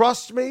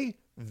 trust me,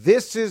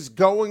 this is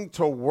going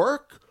to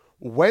work?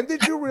 When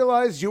did you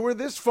realize you were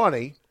this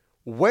funny?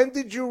 When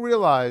did you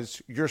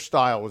realize your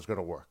style was going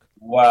to work?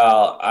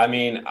 Well, I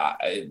mean,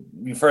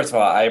 first of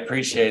all, I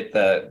appreciate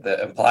the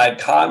implied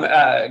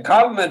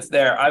compliments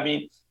there. I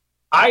mean,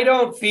 I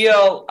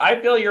feel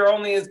you're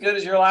only as good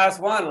as your last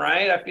one,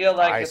 right? I feel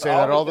like I say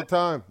that all the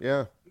time.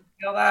 Yeah.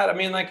 Feel that. I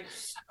mean, like,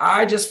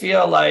 I just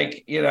feel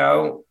like,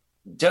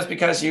 just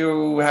because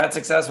you had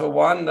success with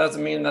one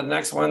doesn't mean the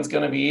next one's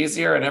going to be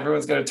easier and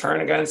everyone's going to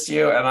turn against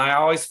you. And I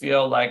always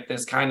feel like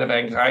this kind of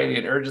anxiety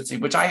and urgency,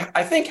 which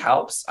I think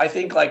helps. I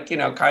think, like,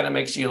 kind of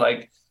makes you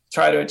like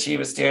try to achieve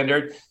a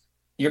standard.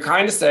 You're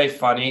kind of say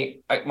funny.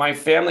 My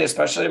family,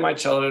 especially my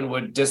children,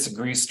 would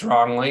disagree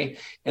strongly.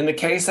 In the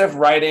case of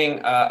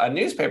writing a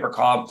newspaper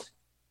column,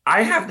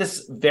 I have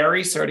this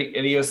very sort of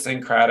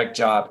idiosyncratic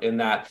job in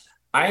that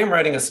I am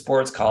writing a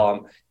sports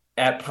column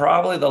at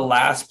probably the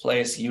last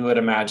place you would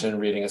imagine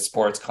reading a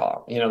sports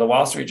column. The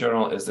Wall Street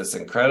Journal is this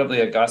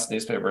incredibly august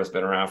newspaper. It's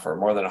been around for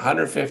more than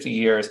 150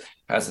 years,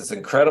 has this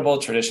incredible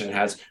tradition,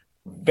 has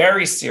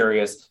very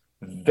serious,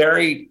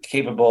 very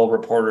capable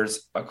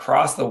reporters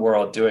across the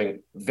world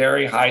doing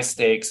very high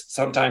stakes,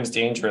 sometimes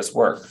dangerous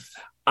work.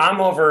 I'm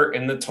over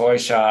in the toy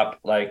shop,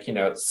 like,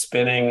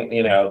 spinning,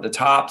 the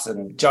tops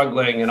and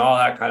juggling and all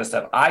that kind of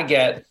stuff. I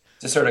get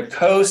to sort of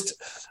coast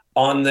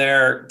on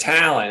their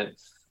talent.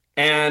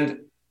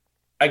 And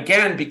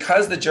again,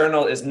 because the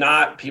Journal is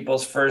not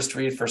people's first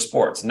read for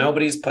sports,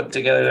 nobody's put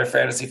together their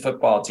fantasy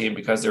football team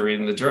because they're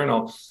reading the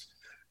Journal.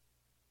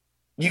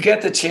 You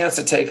get the chance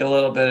to take a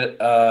little bit,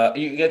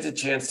 you get the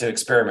chance to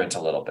experiment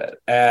a little bit.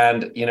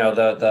 And,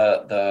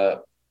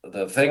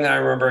 the thing I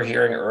remember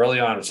hearing early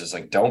on was just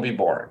like, don't be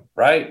boring,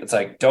 right? It's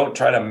like, don't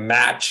try to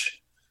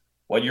match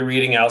what you're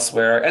reading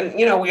elsewhere. And,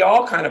 we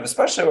all kind of,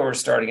 especially when we're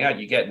starting out,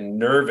 you get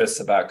nervous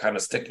about kind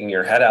of sticking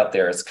your head out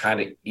there. It's kind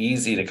of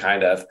easy to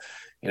kind of,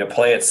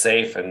 play it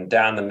safe and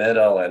down the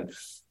middle and,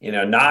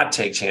 not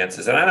take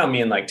chances. And I don't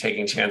mean like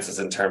taking chances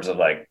in terms of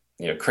like,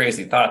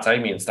 crazy thoughts. I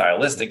mean,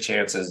 stylistic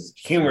chances,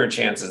 humor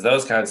chances,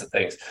 those kinds of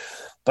things.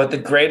 But the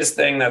greatest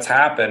thing that's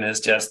happened is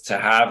just to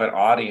have an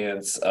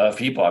audience of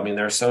people. I mean,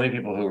 there are so many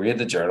people who read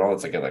the Journal.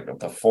 It's like up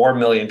to 4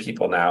 million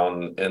people now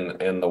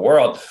in the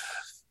world.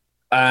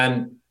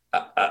 And,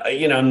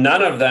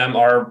 none of them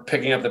are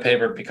picking up the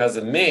paper because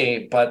of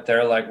me, but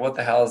they're like, what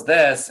the hell is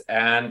this?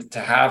 And to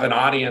have an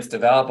audience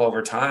develop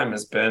over time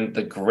has been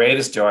the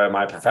greatest joy of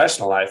my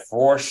professional life,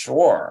 for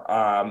sure.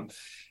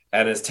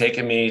 And it's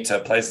taken me to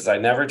places I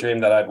never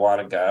dreamed that I'd want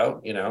to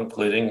go,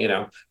 including,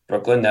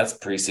 Brooklyn Nets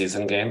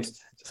preseason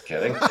games. Just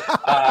kidding.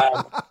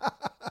 But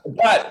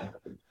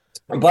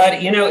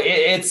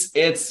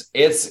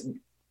it's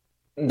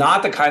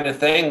not the kind of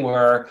thing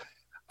where,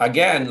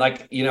 again,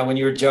 like, when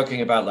you were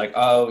joking about like,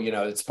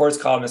 it's sports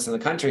columnists in the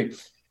country,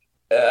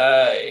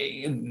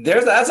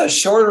 that's a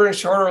shorter and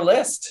shorter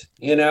list.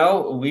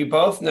 We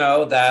both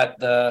know that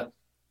the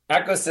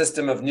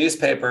ecosystem of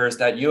newspapers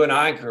that you and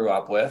I grew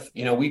up with,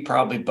 we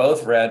probably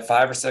both read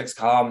 5 or 6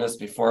 columnists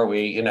before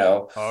we,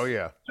 oh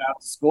yeah, got out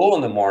of school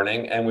in the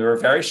morning, and we were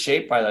very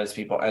shaped by those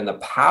people and the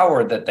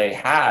power that they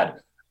had.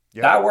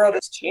 Yep. That world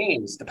has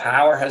changed. The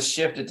power has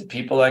shifted to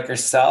people like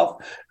yourself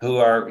who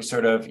are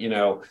sort of,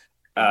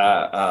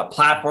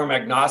 platform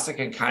agnostic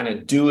and kind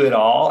of do it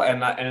all.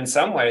 And in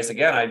some ways,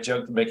 again, I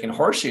joked making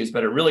horseshoes,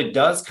 but it really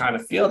does kind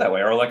of feel that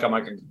way. Or like I'm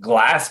like a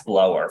glass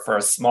blower for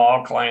a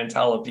small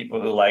clientele of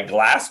people who like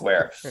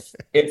glassware.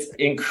 It's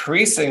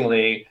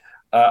increasingly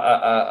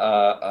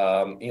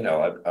audio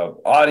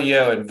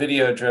and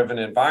video driven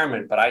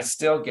environment, but I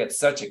still get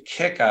such a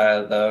kick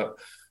out of the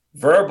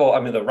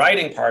the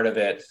writing part of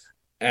it.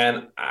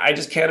 And I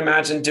just can't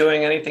imagine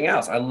doing anything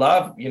else. I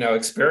love,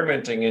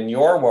 experimenting in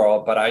your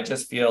world, but I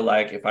just feel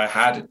like if I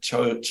had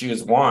to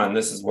choose one,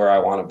 this is where I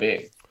want to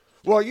be.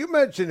 Well, you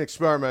mentioned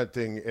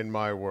experimenting in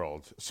my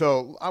world.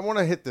 So I want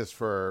to hit this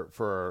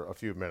for a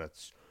few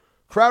minutes.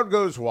 Crowd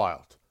Goes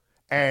Wild.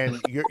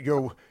 And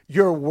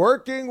you're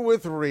working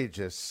with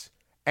Regis.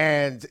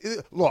 And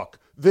look,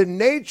 the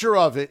nature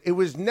of it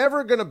was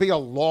never going to be a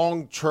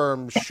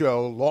long-term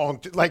show,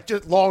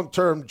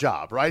 long-term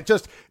job, right?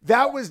 Just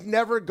that was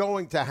never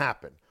going to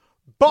happen.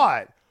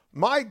 But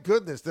my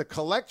goodness, the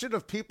collection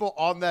of people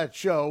on that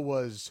show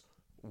was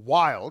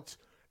wild.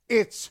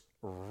 It's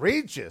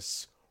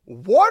Regis.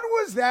 What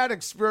was that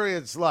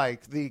experience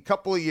like the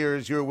couple of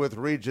years you were with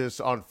Regis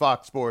on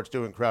Fox Sports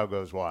doing Crowd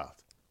Goes Wild?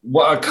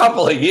 Well, a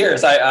couple of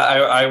years.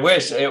 I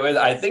wish it was.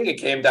 I think it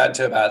came down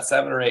to about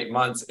 7 or 8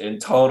 months in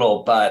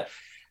total. But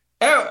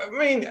I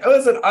mean, it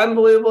was an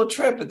unbelievable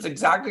trip. It's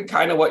exactly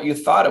kind of what you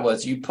thought it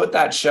was. You put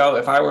that show,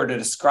 if I were to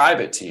describe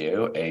it to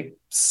you, a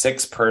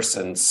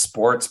 6-person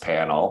sports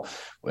panel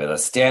with a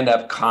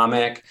stand-up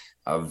comic,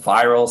 a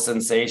viral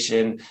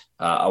sensation,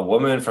 a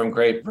woman from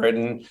Great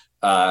Britain,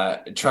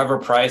 Trevor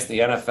Price, the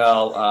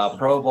NFL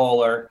Pro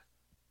Bowler,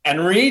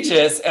 and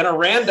Regis and a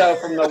rando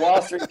from the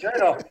Wall Street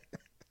Journal.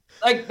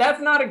 Like,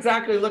 that's not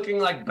exactly looking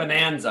like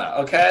Bonanza,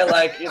 okay?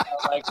 Like,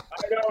 like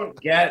I don't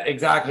get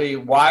exactly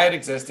why it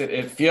existed.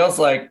 It feels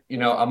like,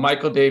 a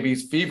Michael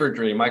Davies fever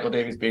dream, Michael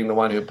Davies being the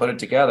one who put it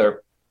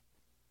together.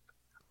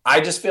 I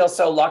just feel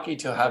so lucky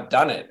to have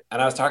done it.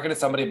 And I was talking to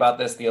somebody about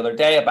this the other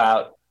day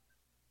about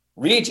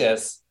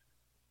Regis.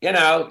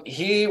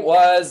 He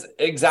was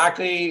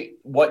exactly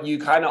what you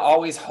kind of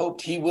always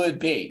hoped he would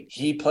be.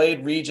 He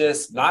played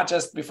Regis, not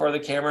just before the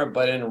camera,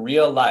 but in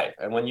real life.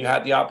 And when you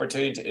had the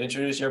opportunity to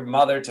introduce your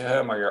mother to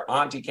him or your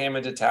auntie came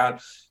into town,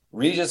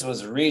 Regis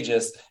was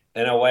Regis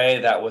in a way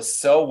that was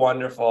so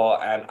wonderful.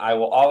 And I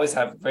will always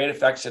have great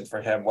affection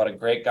for him. What a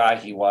great guy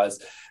he was.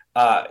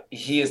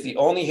 He is the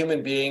only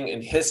human being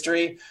in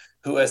history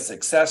who has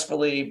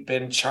successfully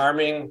been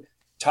charming,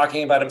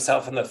 talking about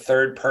himself in the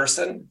third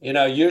person.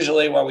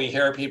 Usually when we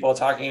hear people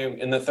talking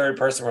in the third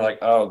person, we're like,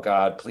 oh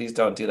God, please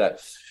don't do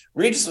that.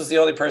 Regis was the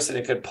only person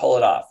who could pull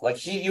it off.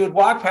 Like you would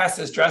walk past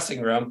his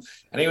dressing room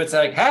and he would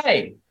say,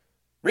 hey,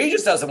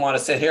 Regis doesn't want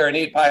to sit here and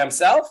eat by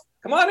himself.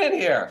 Come on in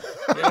here.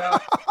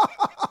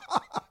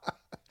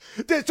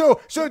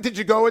 So did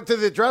you go into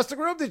the dressing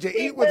room? Did you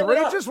eat with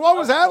Regis? What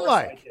was that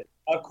like?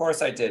 Of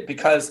course I did,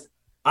 because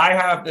I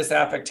have this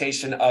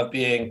affectation of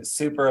being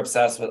super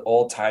obsessed with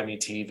old-timey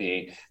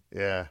TV.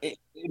 Yeah.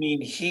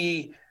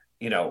 He,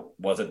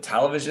 was a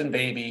television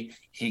baby.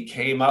 He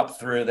came up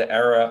through the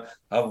era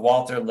of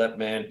Walter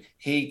Lippmann.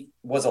 He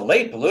was a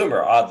late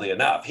bloomer, oddly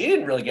enough. He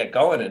didn't really get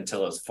going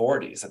until his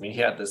 40s. He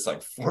had this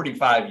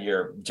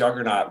 45-year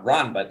juggernaut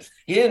run, but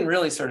he didn't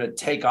really sort of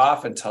take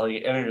off until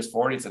he entered his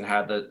 40s and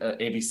had the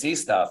ABC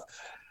stuff.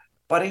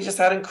 But he just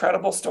had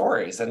incredible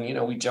stories. And,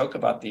 we joke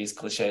about these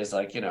cliches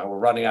like, we're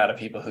running out of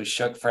people who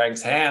shook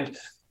Frank's hand.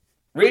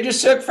 Regis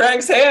shook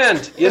Frank's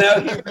hand. He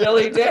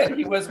really did.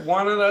 He was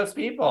one of those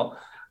people.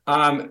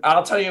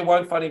 I'll tell you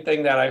one funny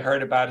thing that I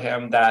heard about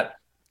him that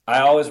I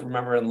always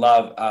remember and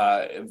love.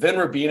 Vin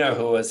Rubino,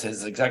 who was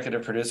his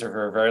executive producer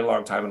for a very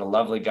long time and a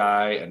lovely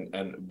guy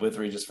and with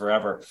Regis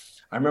forever.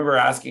 I remember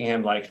asking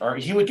him, or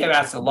he would get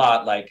asked a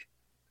lot,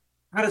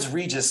 how does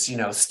Regis,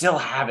 still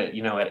have it,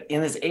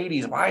 in his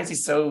 80s? Why is he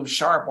so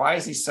sharp? Why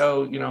is he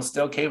so,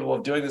 still capable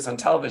of doing this on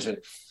television?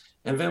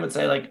 And Vin would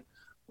say,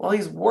 well,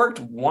 he's worked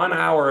 1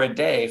 hour a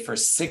day for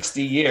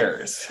 60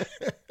 years.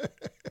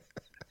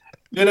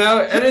 And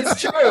it's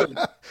true.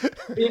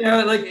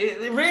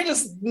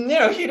 Regis,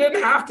 he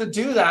didn't have to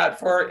do that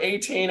for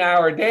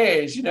 18-hour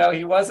days.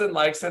 He wasn't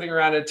sitting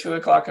around at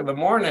 2:00 in the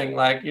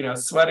morning,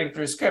 sweating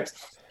through scripts.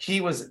 He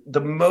was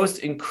the most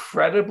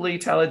incredibly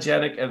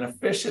telegenic and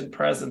efficient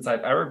presence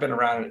I've ever been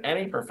around in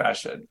any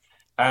profession.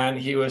 And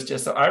he was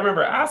just, I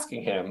remember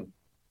asking him,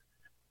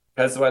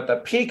 because at the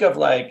peak of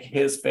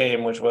his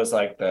fame, which was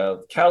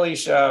the Kelly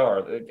show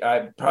or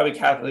probably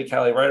Kathleen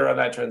Kelly, right around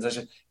that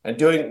transition, and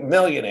doing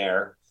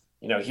Millionaire,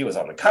 he was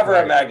on the cover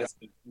of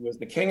magazine. He was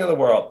the king of the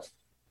world.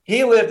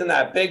 He lived in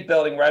that big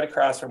building right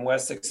across from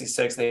West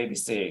 66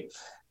 ABC.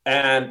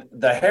 And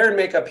the hair and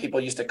makeup people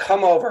used to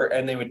come over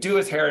and they would do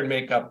his hair and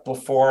makeup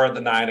before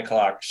the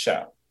 9:00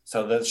 show.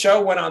 So the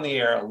show went on the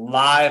air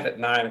live at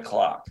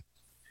 9:00.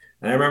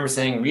 And I remember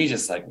saying,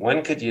 Regis,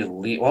 when could you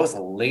leave? What was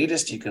the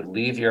latest you could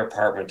leave your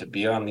apartment to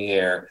be on the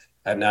air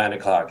at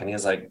 9:00? And he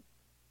was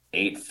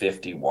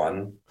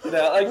 8:51. Think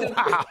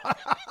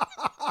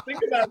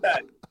about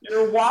that.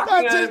 You're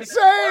walking. That's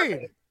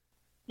insane.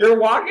 You're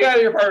walking out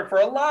of your apartment for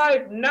a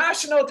live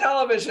national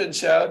television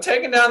show,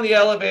 taking down the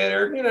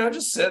elevator,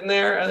 just sitting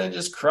there, and then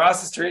just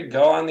cross the street,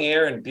 go on the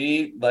air, and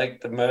be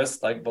the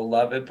most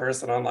beloved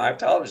person on live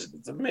television.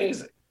 It's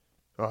amazing.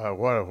 Oh,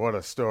 what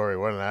a story,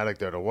 what an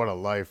anecdote, and what a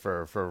life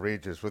for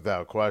Regis,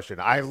 without question.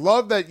 I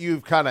love that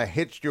you've kind of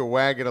hitched your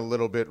wagon a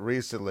little bit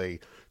recently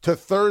to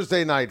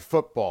Thursday Night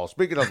Football.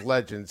 Speaking of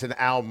legends and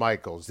Al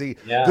Michaels,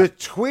 the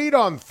tweet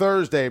on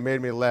Thursday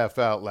made me laugh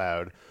out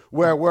loud,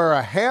 where we're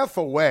a half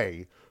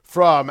away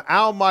from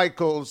Al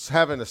Michaels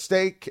having a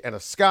steak and a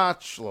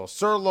scotch, a little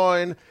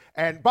sirloin.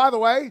 And by the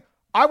way,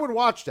 I would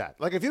watch that.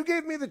 If you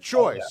gave me the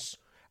choice,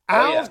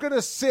 Al's going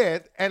to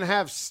sit and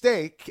have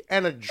steak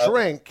and a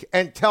drink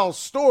and tell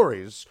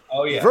stories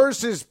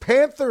versus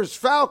Panthers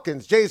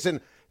Falcons. Jason,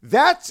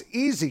 that's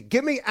easy.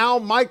 Give me Al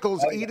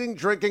Michaels eating,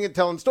 drinking, and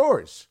telling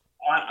stories.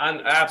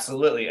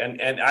 Absolutely.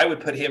 And I would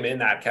put him in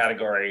that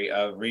category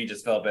of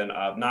Regis Philbin,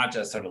 of not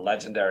just sort of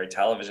legendary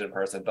television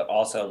person, but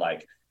also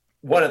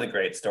one of the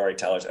great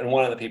storytellers and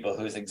one of the people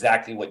who's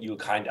exactly what you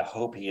kind of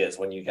hope he is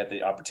when you get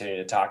the opportunity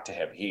to talk to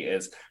him. He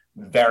is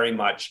very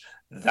much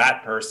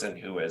that person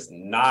who is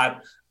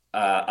not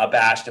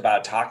abashed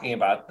about talking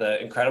about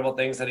the incredible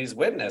things that he's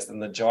witnessed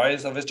and the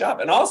joys of his job.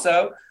 And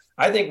also,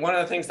 I think one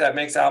of the things that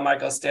makes Al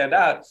Michaels stand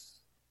out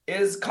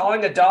is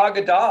calling a dog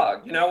a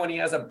dog. You know, when he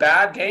has a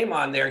bad game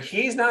on there,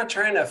 he's not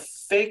trying to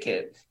fake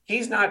it.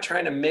 He's not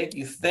trying to make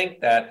you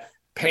think that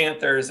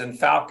Panthers and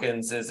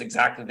Falcons is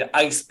exactly the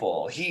ice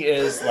bowl. He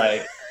is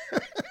like,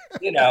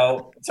 you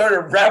know, sort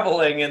of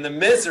reveling in the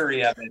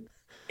misery of it.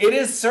 It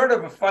is sort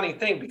of a funny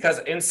thing because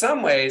in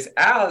some ways,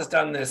 Al has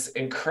done this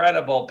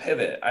incredible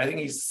pivot. I think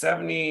he's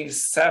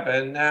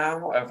 77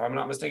 now, if I'm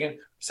not mistaken,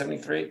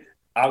 73.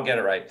 I'll get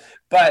it right.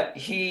 But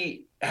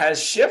he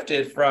has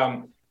shifted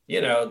from,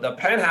 you know, the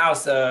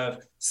penthouse of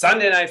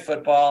Sunday Night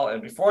Football,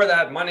 and before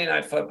that, Monday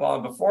Night Football,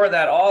 and before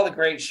that, all the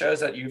great shows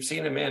that you've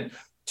seen him in,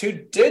 to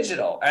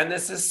digital. And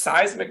this is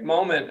seismic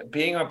moment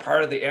being a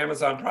part of the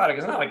Amazon product.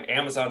 It's not like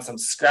Amazon, some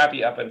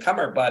scrappy up and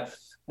comer, but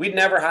we'd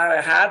never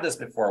had this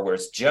before where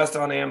it's just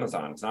on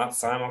Amazon. It's not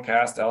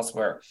simulcast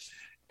elsewhere.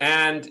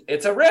 And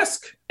it's a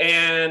risk.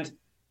 And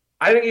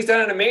I think he's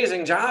done an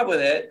amazing job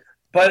with it.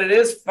 But it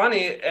is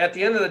funny, at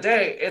the end of the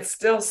day, it's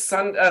still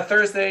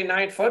Thursday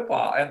Night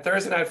Football. And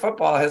Thursday Night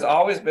Football has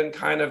always been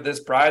kind of this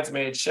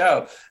bridesmaid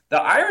show.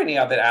 The irony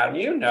of it, Adam,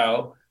 you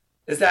know,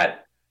 is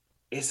that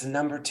it's the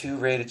number 2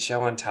 rated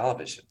show on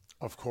television.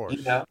 Of course.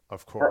 You know?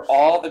 Of course.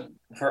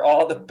 For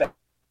all the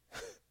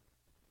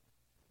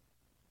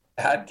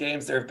bad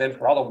games there have been,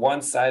 for all the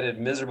one-sided,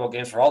 miserable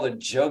games, for all the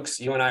jokes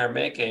you and I are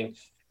making,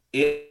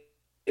 it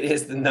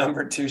is the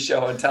number 2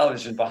 show on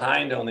television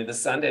behind only the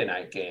Sunday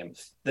night game.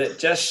 That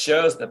just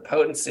shows the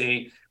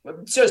potency.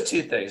 It shows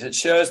 2 things. It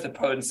shows the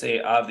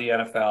potency of the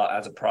NFL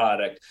as a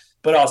product,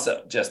 but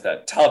also just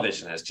that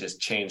television has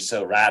just changed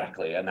so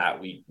radically, and that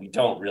we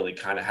don't really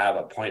kind of have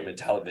appointment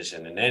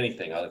television in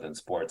anything other than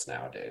sports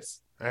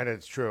nowadays. And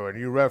it's true. And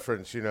you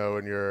reference, you know,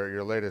 in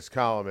your latest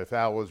column, if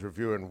Al was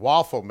reviewing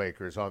Waffle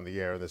Makers on the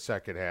air in the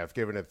second half,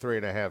 giving it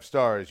 3.5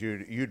 stars,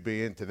 you'd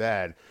be into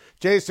that.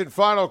 Jason,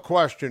 final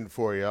question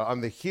for you. On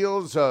the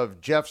heels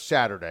of Jeff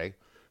Saturday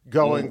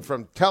going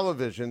from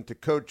television to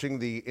coaching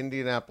the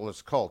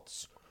Indianapolis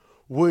Colts,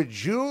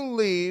 would you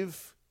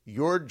leave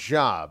your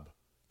job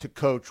to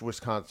coach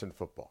Wisconsin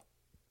football?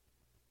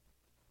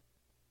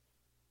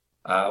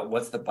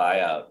 What's the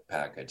buyout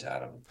package,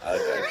 Adam?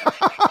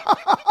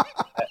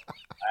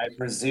 I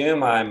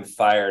presume I'm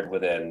fired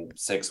within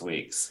 6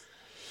 weeks,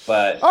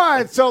 but all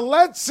right. So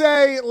let's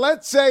say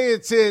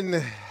it's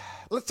a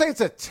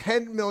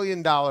 $10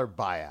 million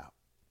buyout.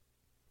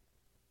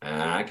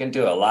 I can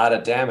do a lot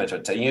of damage.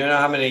 You know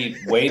how many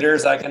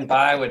waiters I can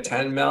buy with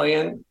 10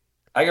 million?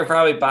 I could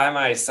probably buy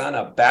my son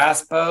a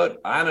bass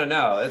boat. I don't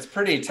know. It's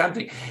pretty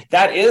tempting.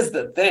 That is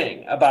the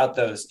thing about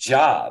those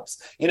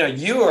jobs. You know,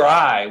 you or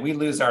I, we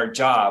lose our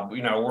job.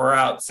 You know, we're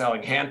out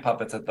selling hand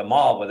puppets at the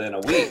mall within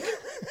a week.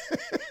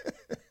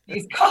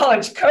 These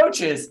college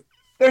coaches,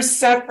 they're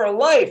set for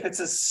life.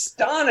 It's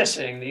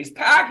astonishing, these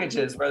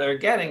packages where they're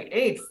getting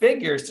 8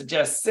 figures to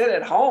just sit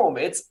at home.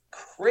 It's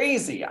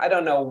crazy. I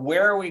don't know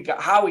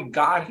how we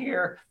got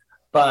here,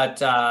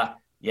 but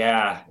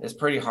yeah, it's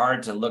pretty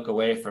hard to look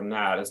away from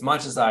that. As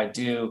much as I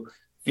do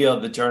feel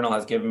the Journal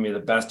has given me the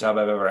best job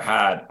I've ever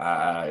had,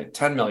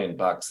 $10 million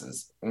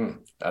is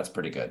that's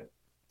pretty good.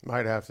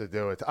 Might have to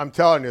do it. I'm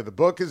telling you, the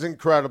book is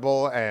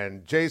incredible,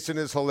 and Jason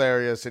is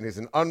hilarious, and he's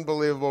an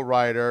unbelievable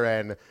writer,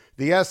 and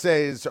the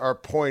essays are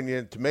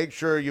poignant. To make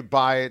sure you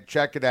buy it,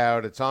 check it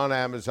out. It's on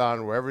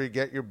Amazon, wherever you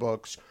get your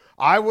books.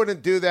 I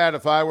wouldn't do that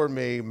if I were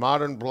me.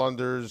 Modern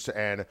blunders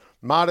and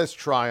modest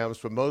triumphs,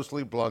 but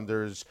mostly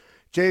blunders.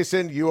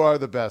 Jason, you are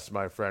the best,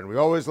 my friend. We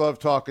always love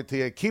talking to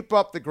you. Keep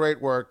up the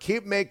great work.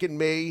 Keep making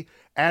me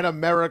and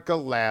America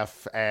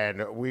laugh,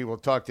 and we will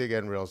talk to you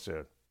again real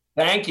soon.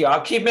 Thank you.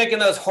 I'll keep making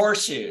those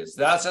horseshoes.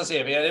 That's just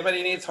it. If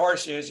anybody needs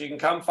horseshoes, you can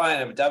come find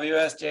them at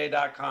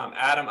WSJ.com.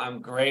 Adam, I'm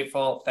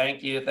grateful.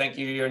 Thank you. Thank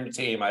you, you and your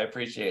team. I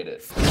appreciate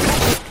it.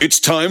 It's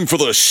time for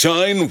the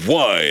Schein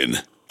Whine.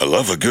 I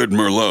love a good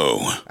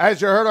Merlot. As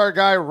you heard our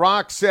guy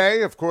Rock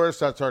say, of course,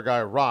 that's our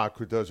guy Rock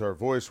who does our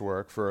voice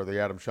work for the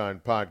Adam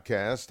Schein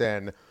podcast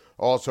and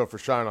also for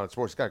Schein on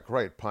Sports. He's got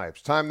great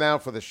pipes. Time now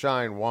for the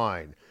Schein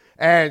Whine.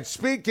 And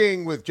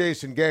speaking with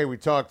Jason Gay, we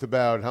talked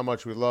about how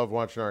much we love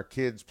watching our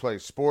kids play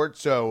sports.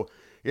 So,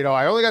 you know,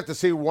 I only got to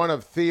see one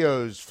of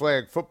Theo's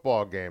flag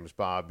football games,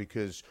 Bob,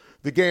 because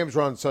the games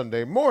were on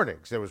Sunday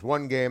mornings. There was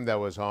one game that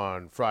was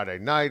on Friday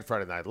Night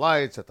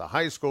Lights at the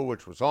high school,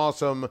 which was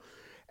awesome.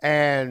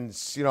 And,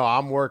 you know,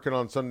 I'm working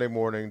on Sunday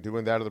morning,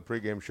 doing that at the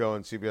pregame show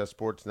on CBS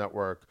Sports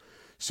Network.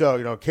 So,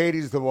 you know,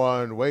 Katie's the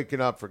one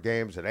waking up for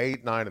games at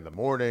 8, 9 in the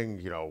morning.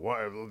 You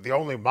know, the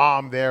only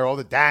mom there. All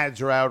the dads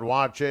are out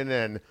watching.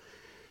 And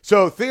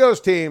so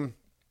Theo's team,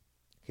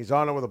 he's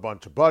on it with a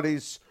bunch of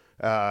buddies.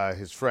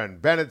 His friend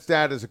Bennett's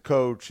dad is a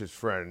coach. His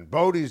friend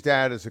Bodie's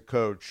dad is a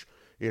coach.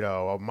 You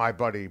know, my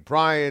buddy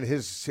Brian,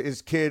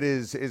 his kid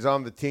is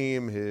on the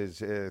team.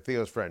 His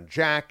Theo's friend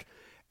Jack.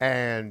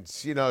 And,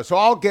 you know, so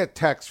I'll get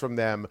texts from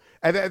them.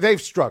 And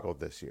they've struggled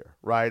this year,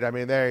 right? I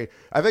mean, I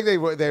think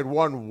they had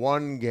won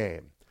one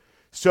game.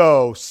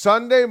 So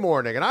Sunday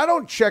morning, and I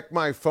don't check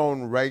my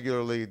phone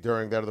regularly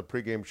during that of the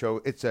pregame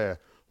show. It's a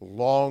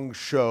long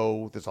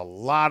show. There's a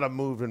lot of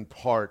moving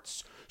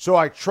parts. So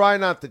I try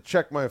not to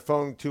check my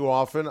phone too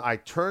often. I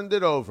turned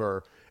it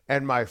over,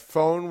 and my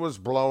phone was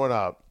blowing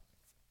up.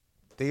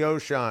 Theo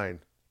Schein,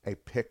 a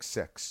pick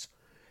six.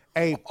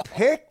 A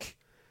pick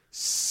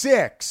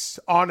six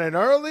on an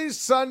early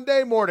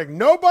Sunday morning.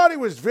 Nobody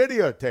was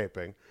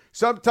videotaping.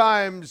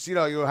 Sometimes, you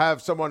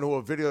have someone who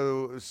will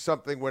video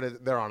something when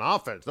they're on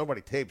offense. No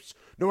one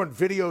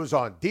videos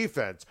on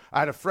defense. I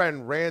had a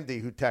friend, Randy,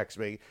 who texted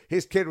me.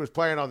 His kid was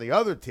playing on the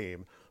other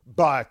team,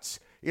 but,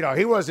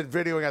 he wasn't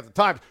videoing at the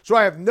time. So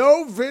I have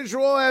no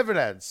visual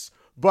evidence.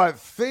 But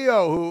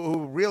Theo,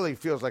 who really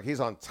feels like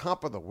he's on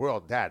top of the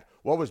world, Dad,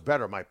 what was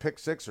better, my pick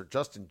six or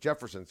Justin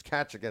Jefferson's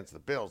catch against the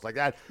Bills? Like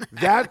that,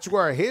 that's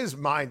where his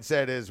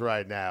mindset is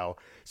right now.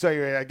 So,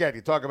 again, you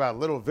talk about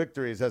little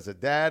victories as a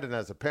dad and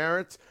as a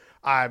parent.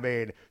 I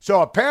mean,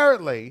 so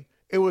apparently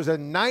it was a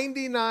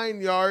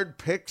 99-yard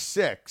pick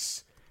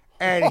six,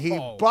 and he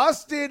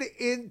busted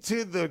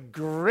into the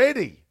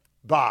gritty,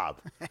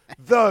 Bob.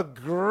 The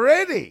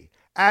gritty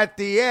at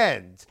the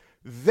end.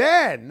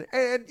 Then,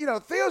 and,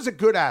 Theo's a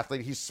good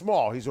athlete. He's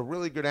small. He's a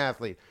really good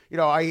athlete.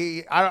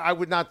 I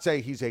would not say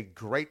he's a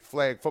great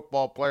flag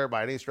football player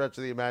by any stretch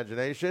of the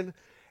imagination.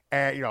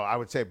 And, I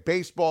would say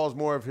baseball is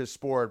more of his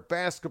sport.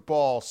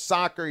 Basketball,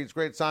 soccer, he's a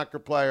great soccer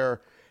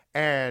player.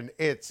 And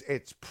it's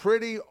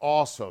pretty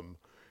awesome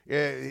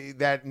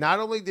that not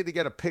only did he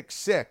get a pick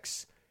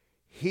six,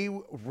 he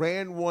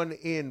ran one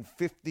in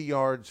 50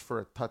 yards for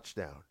a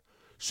touchdown.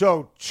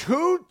 So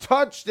 2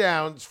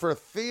 touchdowns for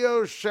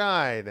Theo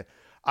Schein.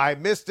 I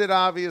missed it,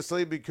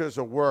 obviously, because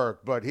of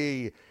work, but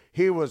he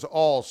was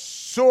all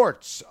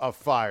sorts of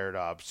fired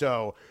up.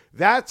 So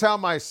that's how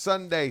my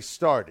Sunday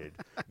started.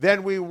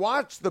 Then we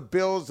watched the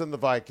Bills and the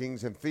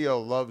Vikings, and Theo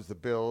loves the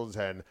Bills,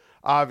 and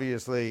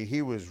obviously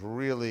he was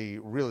really,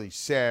 really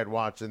sad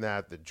watching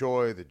that, the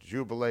joy, the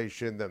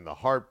jubilation, then the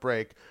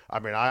heartbreak. I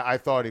mean, I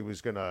thought he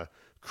was going to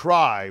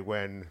cry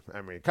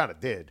he kind of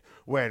did,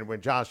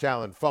 when Josh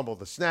Allen fumbled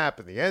the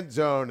snap in the end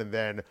zone, and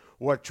then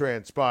what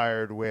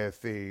transpired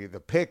with the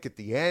pick at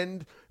the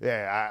end.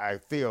 Yeah,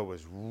 Theo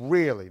was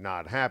really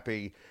not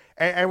happy.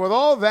 And with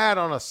all that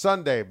on a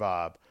Sunday,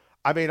 Bob,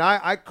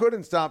 I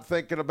couldn't stop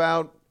thinking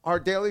about our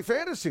daily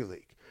fantasy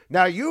league.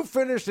 Now, you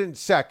finished in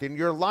second.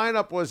 Your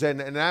lineup was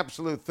an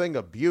absolute thing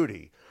of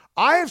beauty.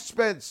 I have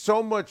spent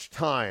so much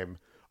time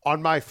on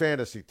my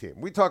fantasy team.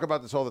 We talk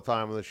about this all the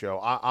time on the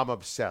show. I'm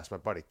obsessed. My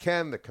buddy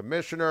Ken, the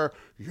commissioner,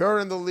 you're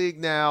in the league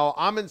now.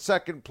 I'm in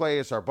second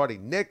place. Our buddy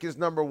Nick is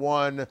number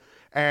one.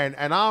 And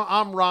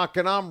I'm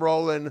rocking, I'm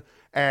rolling.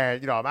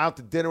 And, I'm out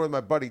to dinner with my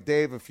buddy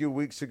Dave a few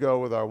weeks ago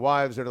with our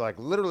wives. They're like,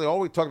 literally all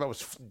we talked about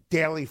was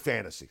daily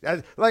fantasy.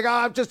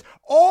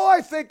 All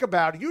I think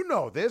about,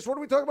 this, what do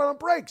we talk about on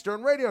breaks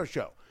during radio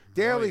show?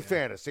 Daily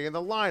fantasy and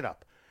the lineup.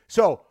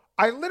 So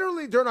I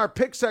literally, during our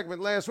pick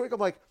segment last week, I'm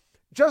like,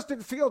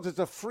 Justin Fields is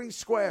a free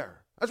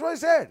square. That's what I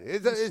said. You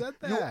said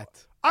that.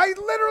 I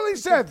literally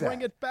said that.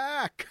 Bring it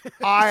back.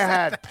 I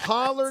had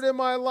Pollard in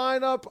my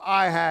lineup.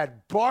 I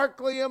had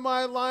Barkley in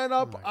my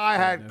lineup. I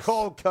had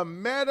Cole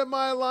Kmet in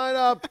my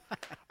lineup.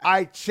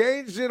 I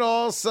changed it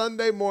all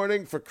Sunday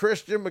morning for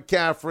Christian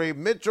McCaffrey.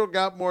 Mitchell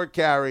got more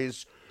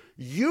carries.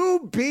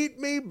 You beat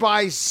me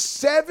by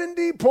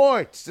 70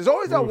 points. There's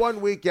always that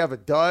 1 week you have a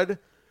dud.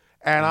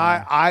 And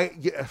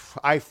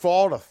I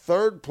fall to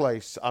third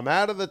place. I'm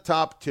out of the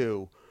top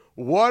 2.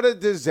 What a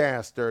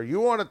disaster. You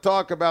want to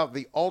talk about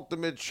the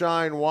ultimate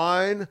shine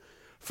wine?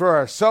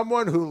 For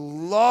someone who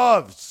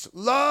loves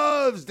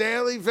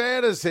daily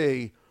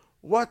fantasy,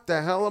 what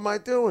the hell am I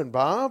doing,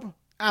 Bob?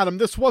 Adam,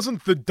 this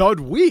wasn't the dud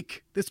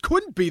week. This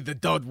couldn't be the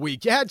dud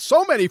week. You had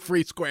so many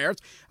free squares.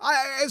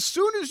 As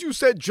soon as you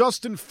said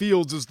Justin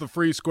Fields is the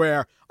free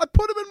square, I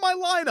put him in my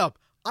lineup.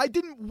 I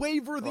didn't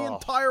waver the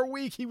entire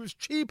week. He was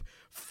cheap.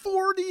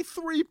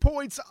 43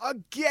 points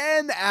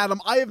again, Adam.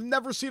 I have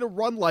never seen a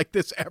run like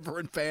this ever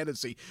in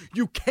fantasy.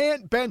 You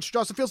can't bench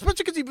Justin Fields,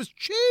 especially because he was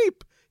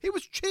cheap. He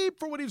was cheap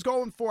for what he was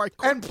going for.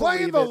 And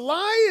playing the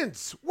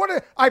Lions.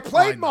 I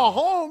played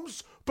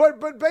Mahomes,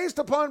 but based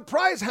upon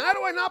price, how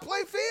do I not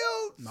play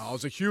Fields? No, it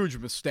was a huge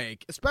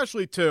mistake,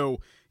 especially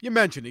you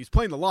mentioned he's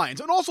playing the Lions.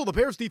 And also the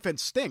Bears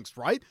defense stinks,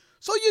 right?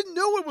 So you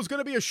knew it was going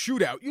to be a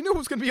shootout. You knew it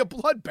was going to be a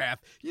bloodbath.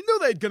 You knew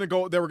they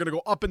were going to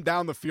go up and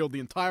down the field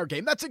the entire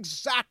game. That's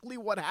exactly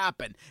what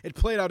happened. It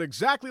played out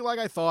exactly like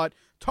I thought.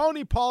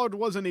 Tony Pollard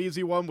was an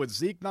easy one with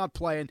Zeke not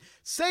playing.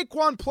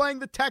 Saquon playing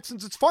the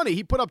Texans. It's funny.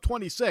 He put up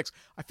 26.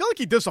 I feel like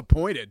he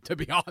disappointed, to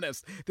be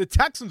honest. The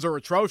Texans are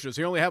atrocious.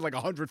 He only had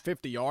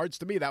 150 yards.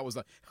 To me, that was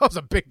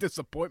a big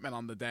disappointment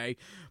on the day.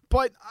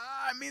 But,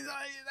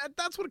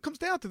 that's what it comes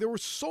down to. There were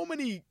so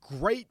many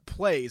great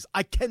plays.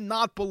 I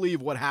cannot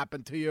believe what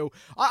happened to you.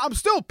 I'm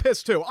still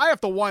pissed, too. I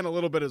have to whine a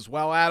little bit as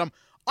well, Adam.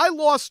 I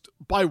lost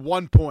by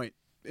 1 point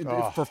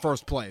for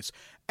first place.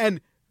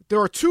 And there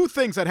are 2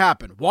 things that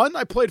happened. One,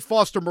 I played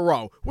Foster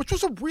Moreau, which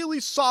was a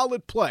really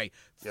solid play.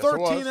 Yes,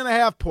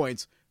 13.5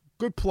 points.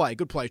 Good play.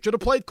 Should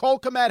have played Cole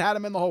Kmet, had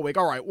him in the whole week.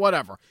 All right,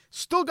 whatever.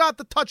 Still got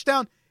the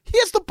touchdown. He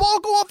has the ball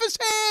go off his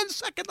hands.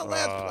 Second to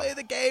last play of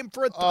the game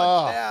for a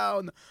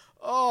touchdown.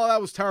 Oh, that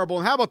was terrible.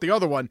 And how about the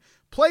other one?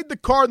 Played the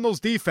Cardinals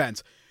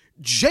defense.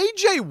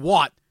 J.J.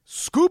 Watt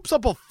scoops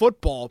up a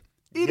football.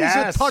 It is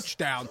a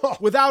touchdown,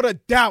 without a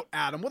doubt,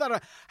 Adam.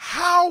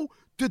 How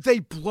did they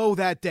blow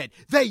that dead?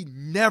 They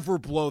never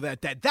blow that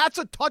dead. That's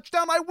a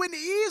touchdown. I win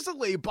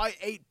easily by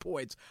 8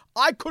 points.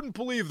 I couldn't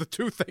believe the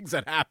two things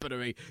that happened to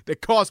me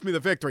that cost me the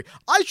victory.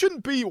 I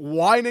shouldn't be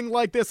whining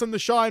like this in the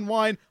Schein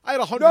whine. I had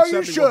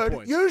 171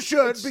 points. You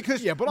should,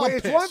 because it's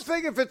pissed. one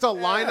thing if it's a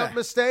lineup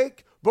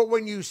mistake, but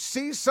when you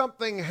see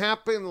something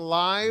happen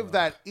live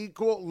that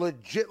equal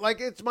legit,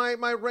 like it's my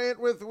rant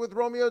with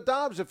Romeo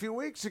Dobbs a few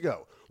weeks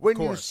ago. When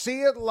you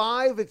see it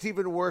live, it's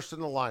even worse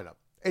than the lineup.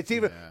 It's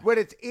even when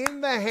it's in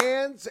the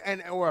hands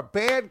or a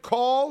bad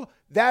call,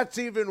 that's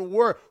even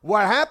worse.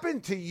 What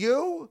happened to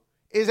you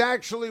is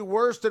actually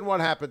worse than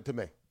what happened to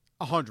me.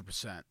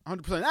 100%.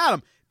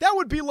 Adam, that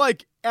would be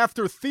like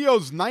after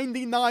Theo's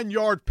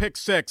 99-yard pick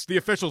six, the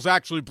officials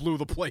actually blew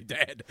the play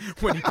dead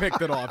when he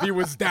picked it off. He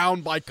was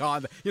down by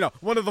contact.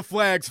 One of the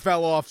flags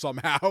fell off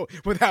somehow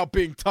without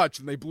being touched,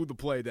 and they blew the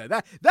play dead.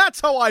 That's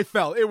how I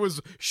felt. It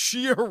was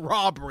sheer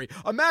robbery.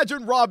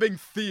 Imagine robbing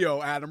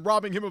Theo, Adam,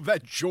 robbing him of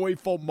that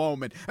joyful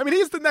moment. I mean,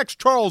 he's the next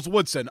Charles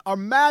Woodson.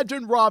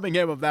 Imagine robbing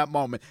him of that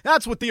moment.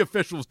 That's what the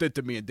officials did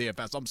to me in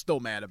DFS. I'm still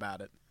mad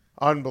about it.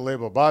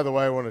 Unbelievable. By the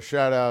way, I want to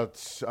shout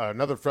out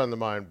another friend of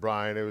mine,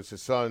 Brian. It was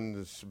his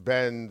son's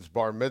Ben's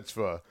bar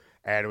mitzvah,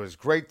 and it was a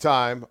great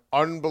time.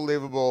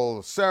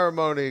 Unbelievable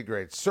ceremony,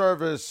 great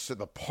service.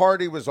 The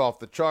party was off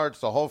the charts.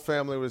 The whole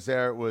family was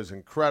there. It was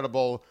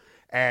incredible.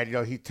 And,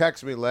 he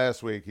texted me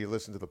last week. He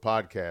listened to the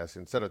podcast.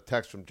 Instead of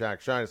text from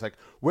Jack Schein, it's like,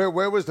 where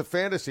was the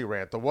fantasy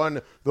rant? The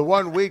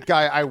one week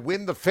I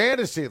win the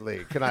fantasy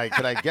league. Can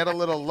I get a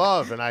little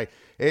love? And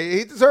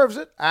he deserves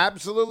it.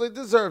 Absolutely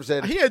deserves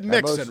it. He had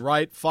Mixon,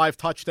 right? 5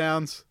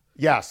 touchdowns.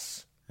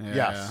 Yes. Yeah,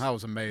 yes. That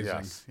was amazing.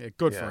 Yes. Yeah,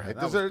 good for him.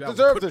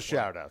 Deserved the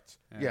shout-outs.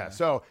 Yeah.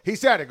 So he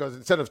said it goes,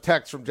 instead of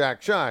text from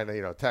Jack Schein,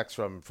 text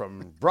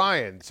from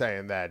Brian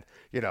saying that,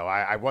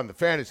 I won the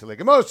fantasy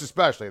league. And most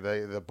especially,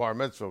 the bar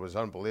mitzvah was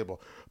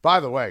unbelievable. By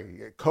the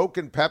way, Coke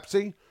and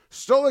Pepsi,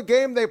 still a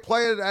game they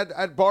play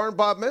at bar and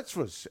bar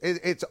mitzvahs.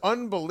 It's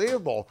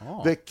unbelievable.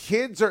 Oh. The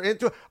kids are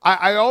into it.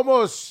 I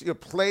almost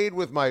played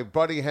with my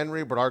buddy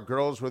Henry, but our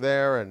girls were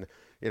there, and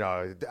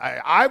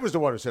I was the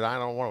one who said, I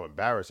don't want to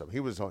embarrass him. He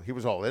was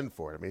all in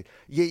for it. I mean,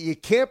 you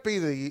can't be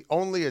the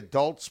only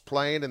adults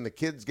playing in the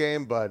kids'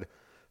 game, but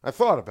I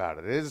thought about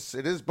it.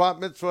 It is bat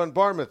mitzvah and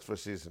bar mitzvah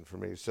season for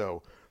me,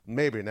 so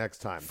maybe next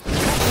time.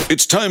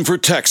 It's time for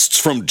texts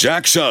from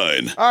Jack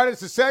Schein. All right,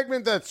 it's a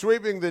segment that's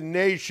sweeping the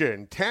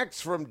nation.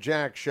 Texts from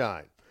Jack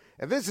Schein.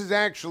 And this is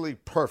actually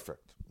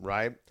perfect,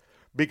 right?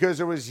 Because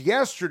it was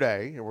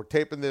yesterday, and we're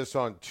taping this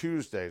on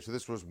Tuesday, so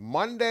this was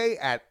Monday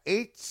at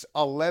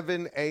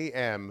 8:11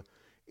 a.m.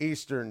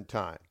 Eastern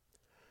Time.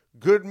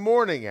 Good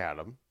morning,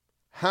 Adam.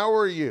 How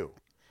are you?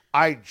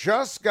 I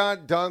just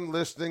got done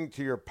listening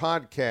to your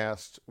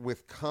podcast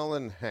with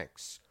Colin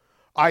Hanks.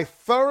 I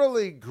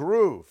thoroughly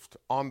grooved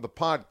on the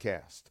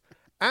podcast.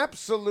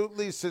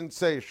 Absolutely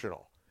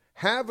sensational.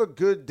 Have a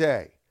good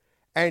day.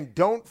 And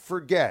don't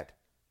forget,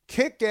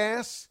 kick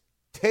ass,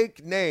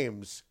 take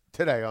names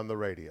today on the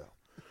radio.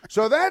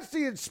 So that's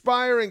the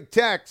inspiring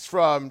text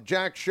from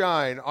Jack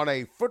Schein on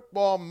a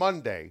football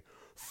Monday.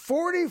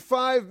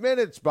 45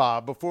 minutes,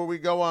 Bob, before we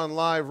go on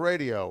live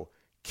radio.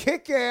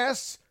 Kick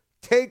ass,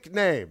 take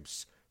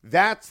names.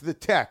 That's the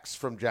text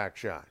from Jack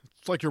Schein.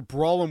 It's like you're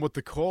brawling with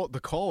the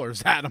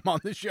callers, Adam, on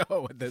the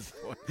show at this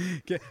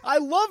point. I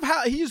love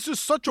how he's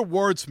just such a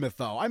wordsmith,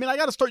 though. I mean, I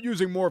got to start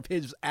using more of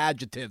his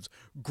adjectives.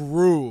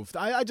 Grooved.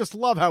 I just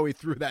love how he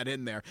threw that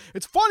in there.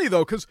 It's funny,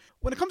 though, because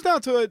when it comes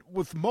down to it,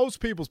 with most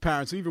people's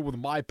parents, even with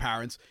my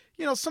parents,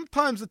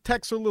 sometimes the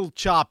texts are a little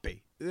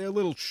choppy. They're a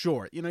little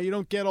short. You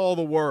don't get all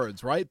the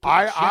words, right?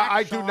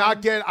 I do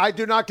not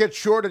get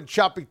short and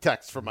choppy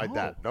texts from my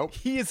dad. Nope.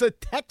 He is a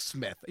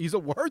textsmith. He's a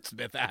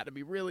wordsmith, Adam.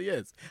 He really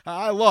is.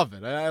 I love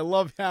it. I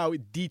love how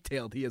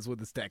detailed he is with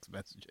his text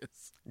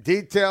messages.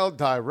 Detailed,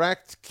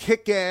 direct,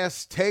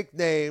 kick-ass, take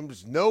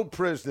names, no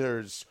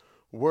prisoners,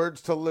 words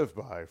to live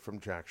by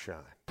from Jack Schein.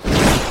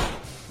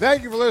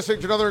 Thank you for listening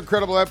to another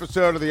incredible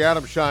episode of the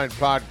Adam Schein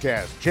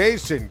Podcast.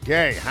 Jason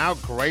Gay, how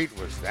great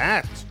was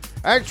that?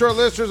 Thanks to our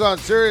listeners on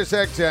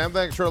SiriusXM.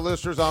 Thanks to our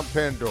listeners on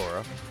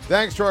Pandora.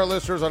 Thanks to our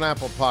listeners on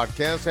Apple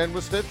Podcasts and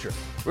with Stitcher.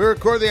 We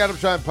record the Adam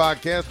Schein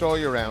Podcast all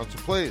year round, so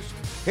please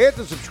hit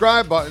the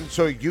subscribe button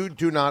so you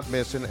do not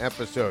miss an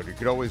episode. You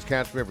can always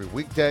catch me every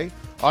weekday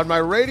on my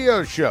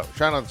radio show,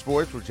 Shine on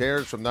Sports, which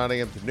airs from 9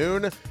 a.m. to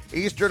noon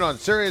Eastern on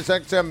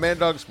SiriusXM, Mad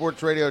Dog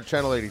Sports Radio,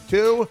 Channel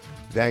 82.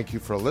 Thank you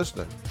for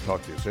listening.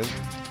 Talk to you soon.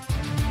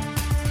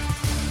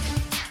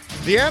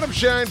 The Adam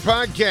Schein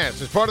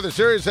Podcast is part of the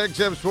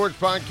SiriusXM Sports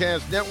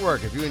Podcast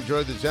Network. If you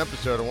enjoyed this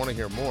episode and want to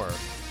hear more,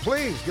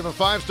 please give a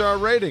 5-star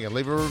rating and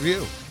leave a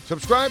review.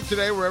 Subscribe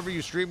today wherever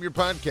you stream your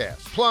podcast.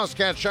 Plus,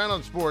 catch Shine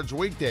on Sports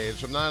weekdays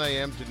from 9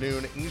 a.m. to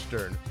noon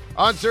Eastern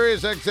on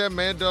SiriusXM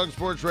Mad Dog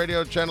Sports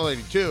Radio, Channel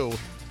 82,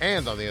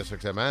 and on the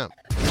SXM app.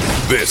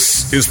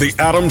 This is the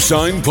Adam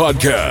Schein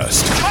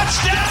Podcast.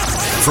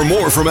 Touchdown! For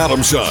more from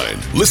Adam Schein,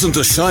 listen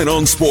to Schein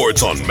on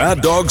Sports on Mad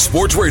Dog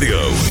Sports Radio,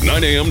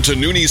 9 a.m. to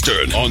noon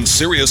Eastern on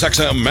Sirius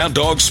XM Mad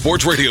Dog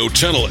Sports Radio,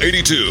 Channel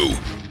 82.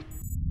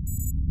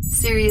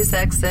 Sirius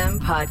XM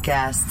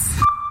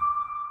Podcasts.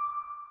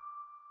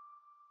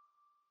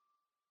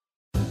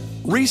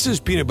 Reese's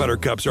peanut butter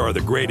cups are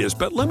the greatest,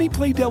 but let me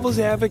play devil's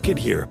advocate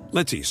here.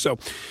 Let's see. So,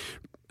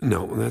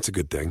 no, that's a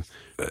good thing.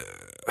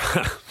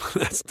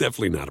 That's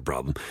definitely not a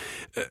problem.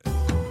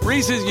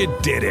 Reese's, you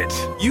did it.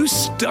 You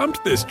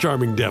stumped this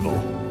charming devil.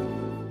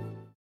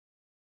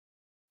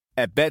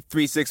 At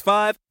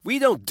Bet365, we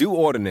don't do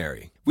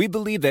ordinary. We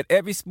believe that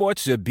every sport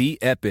should be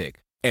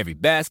epic. Every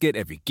basket,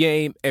 every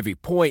game, every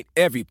point,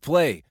 every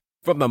play.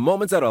 From the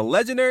moments that are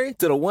legendary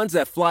to the ones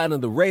that fly under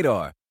the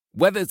radar.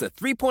 Whether it's a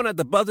three-pointer at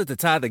the buzzer to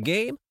tie the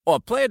game or a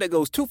player that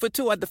goes 2 for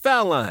 2 at the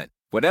foul line.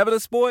 Whatever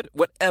the sport,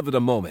 whatever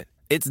the moment.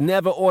 It's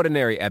never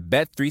ordinary at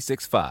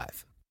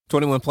Bet365.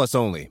 21 plus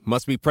only.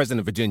 Must be present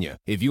in Virginia.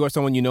 If you or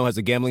someone you know has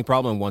a gambling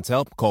problem and wants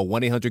help, call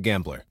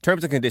 1-800-GAMBLER.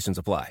 Terms and conditions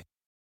apply.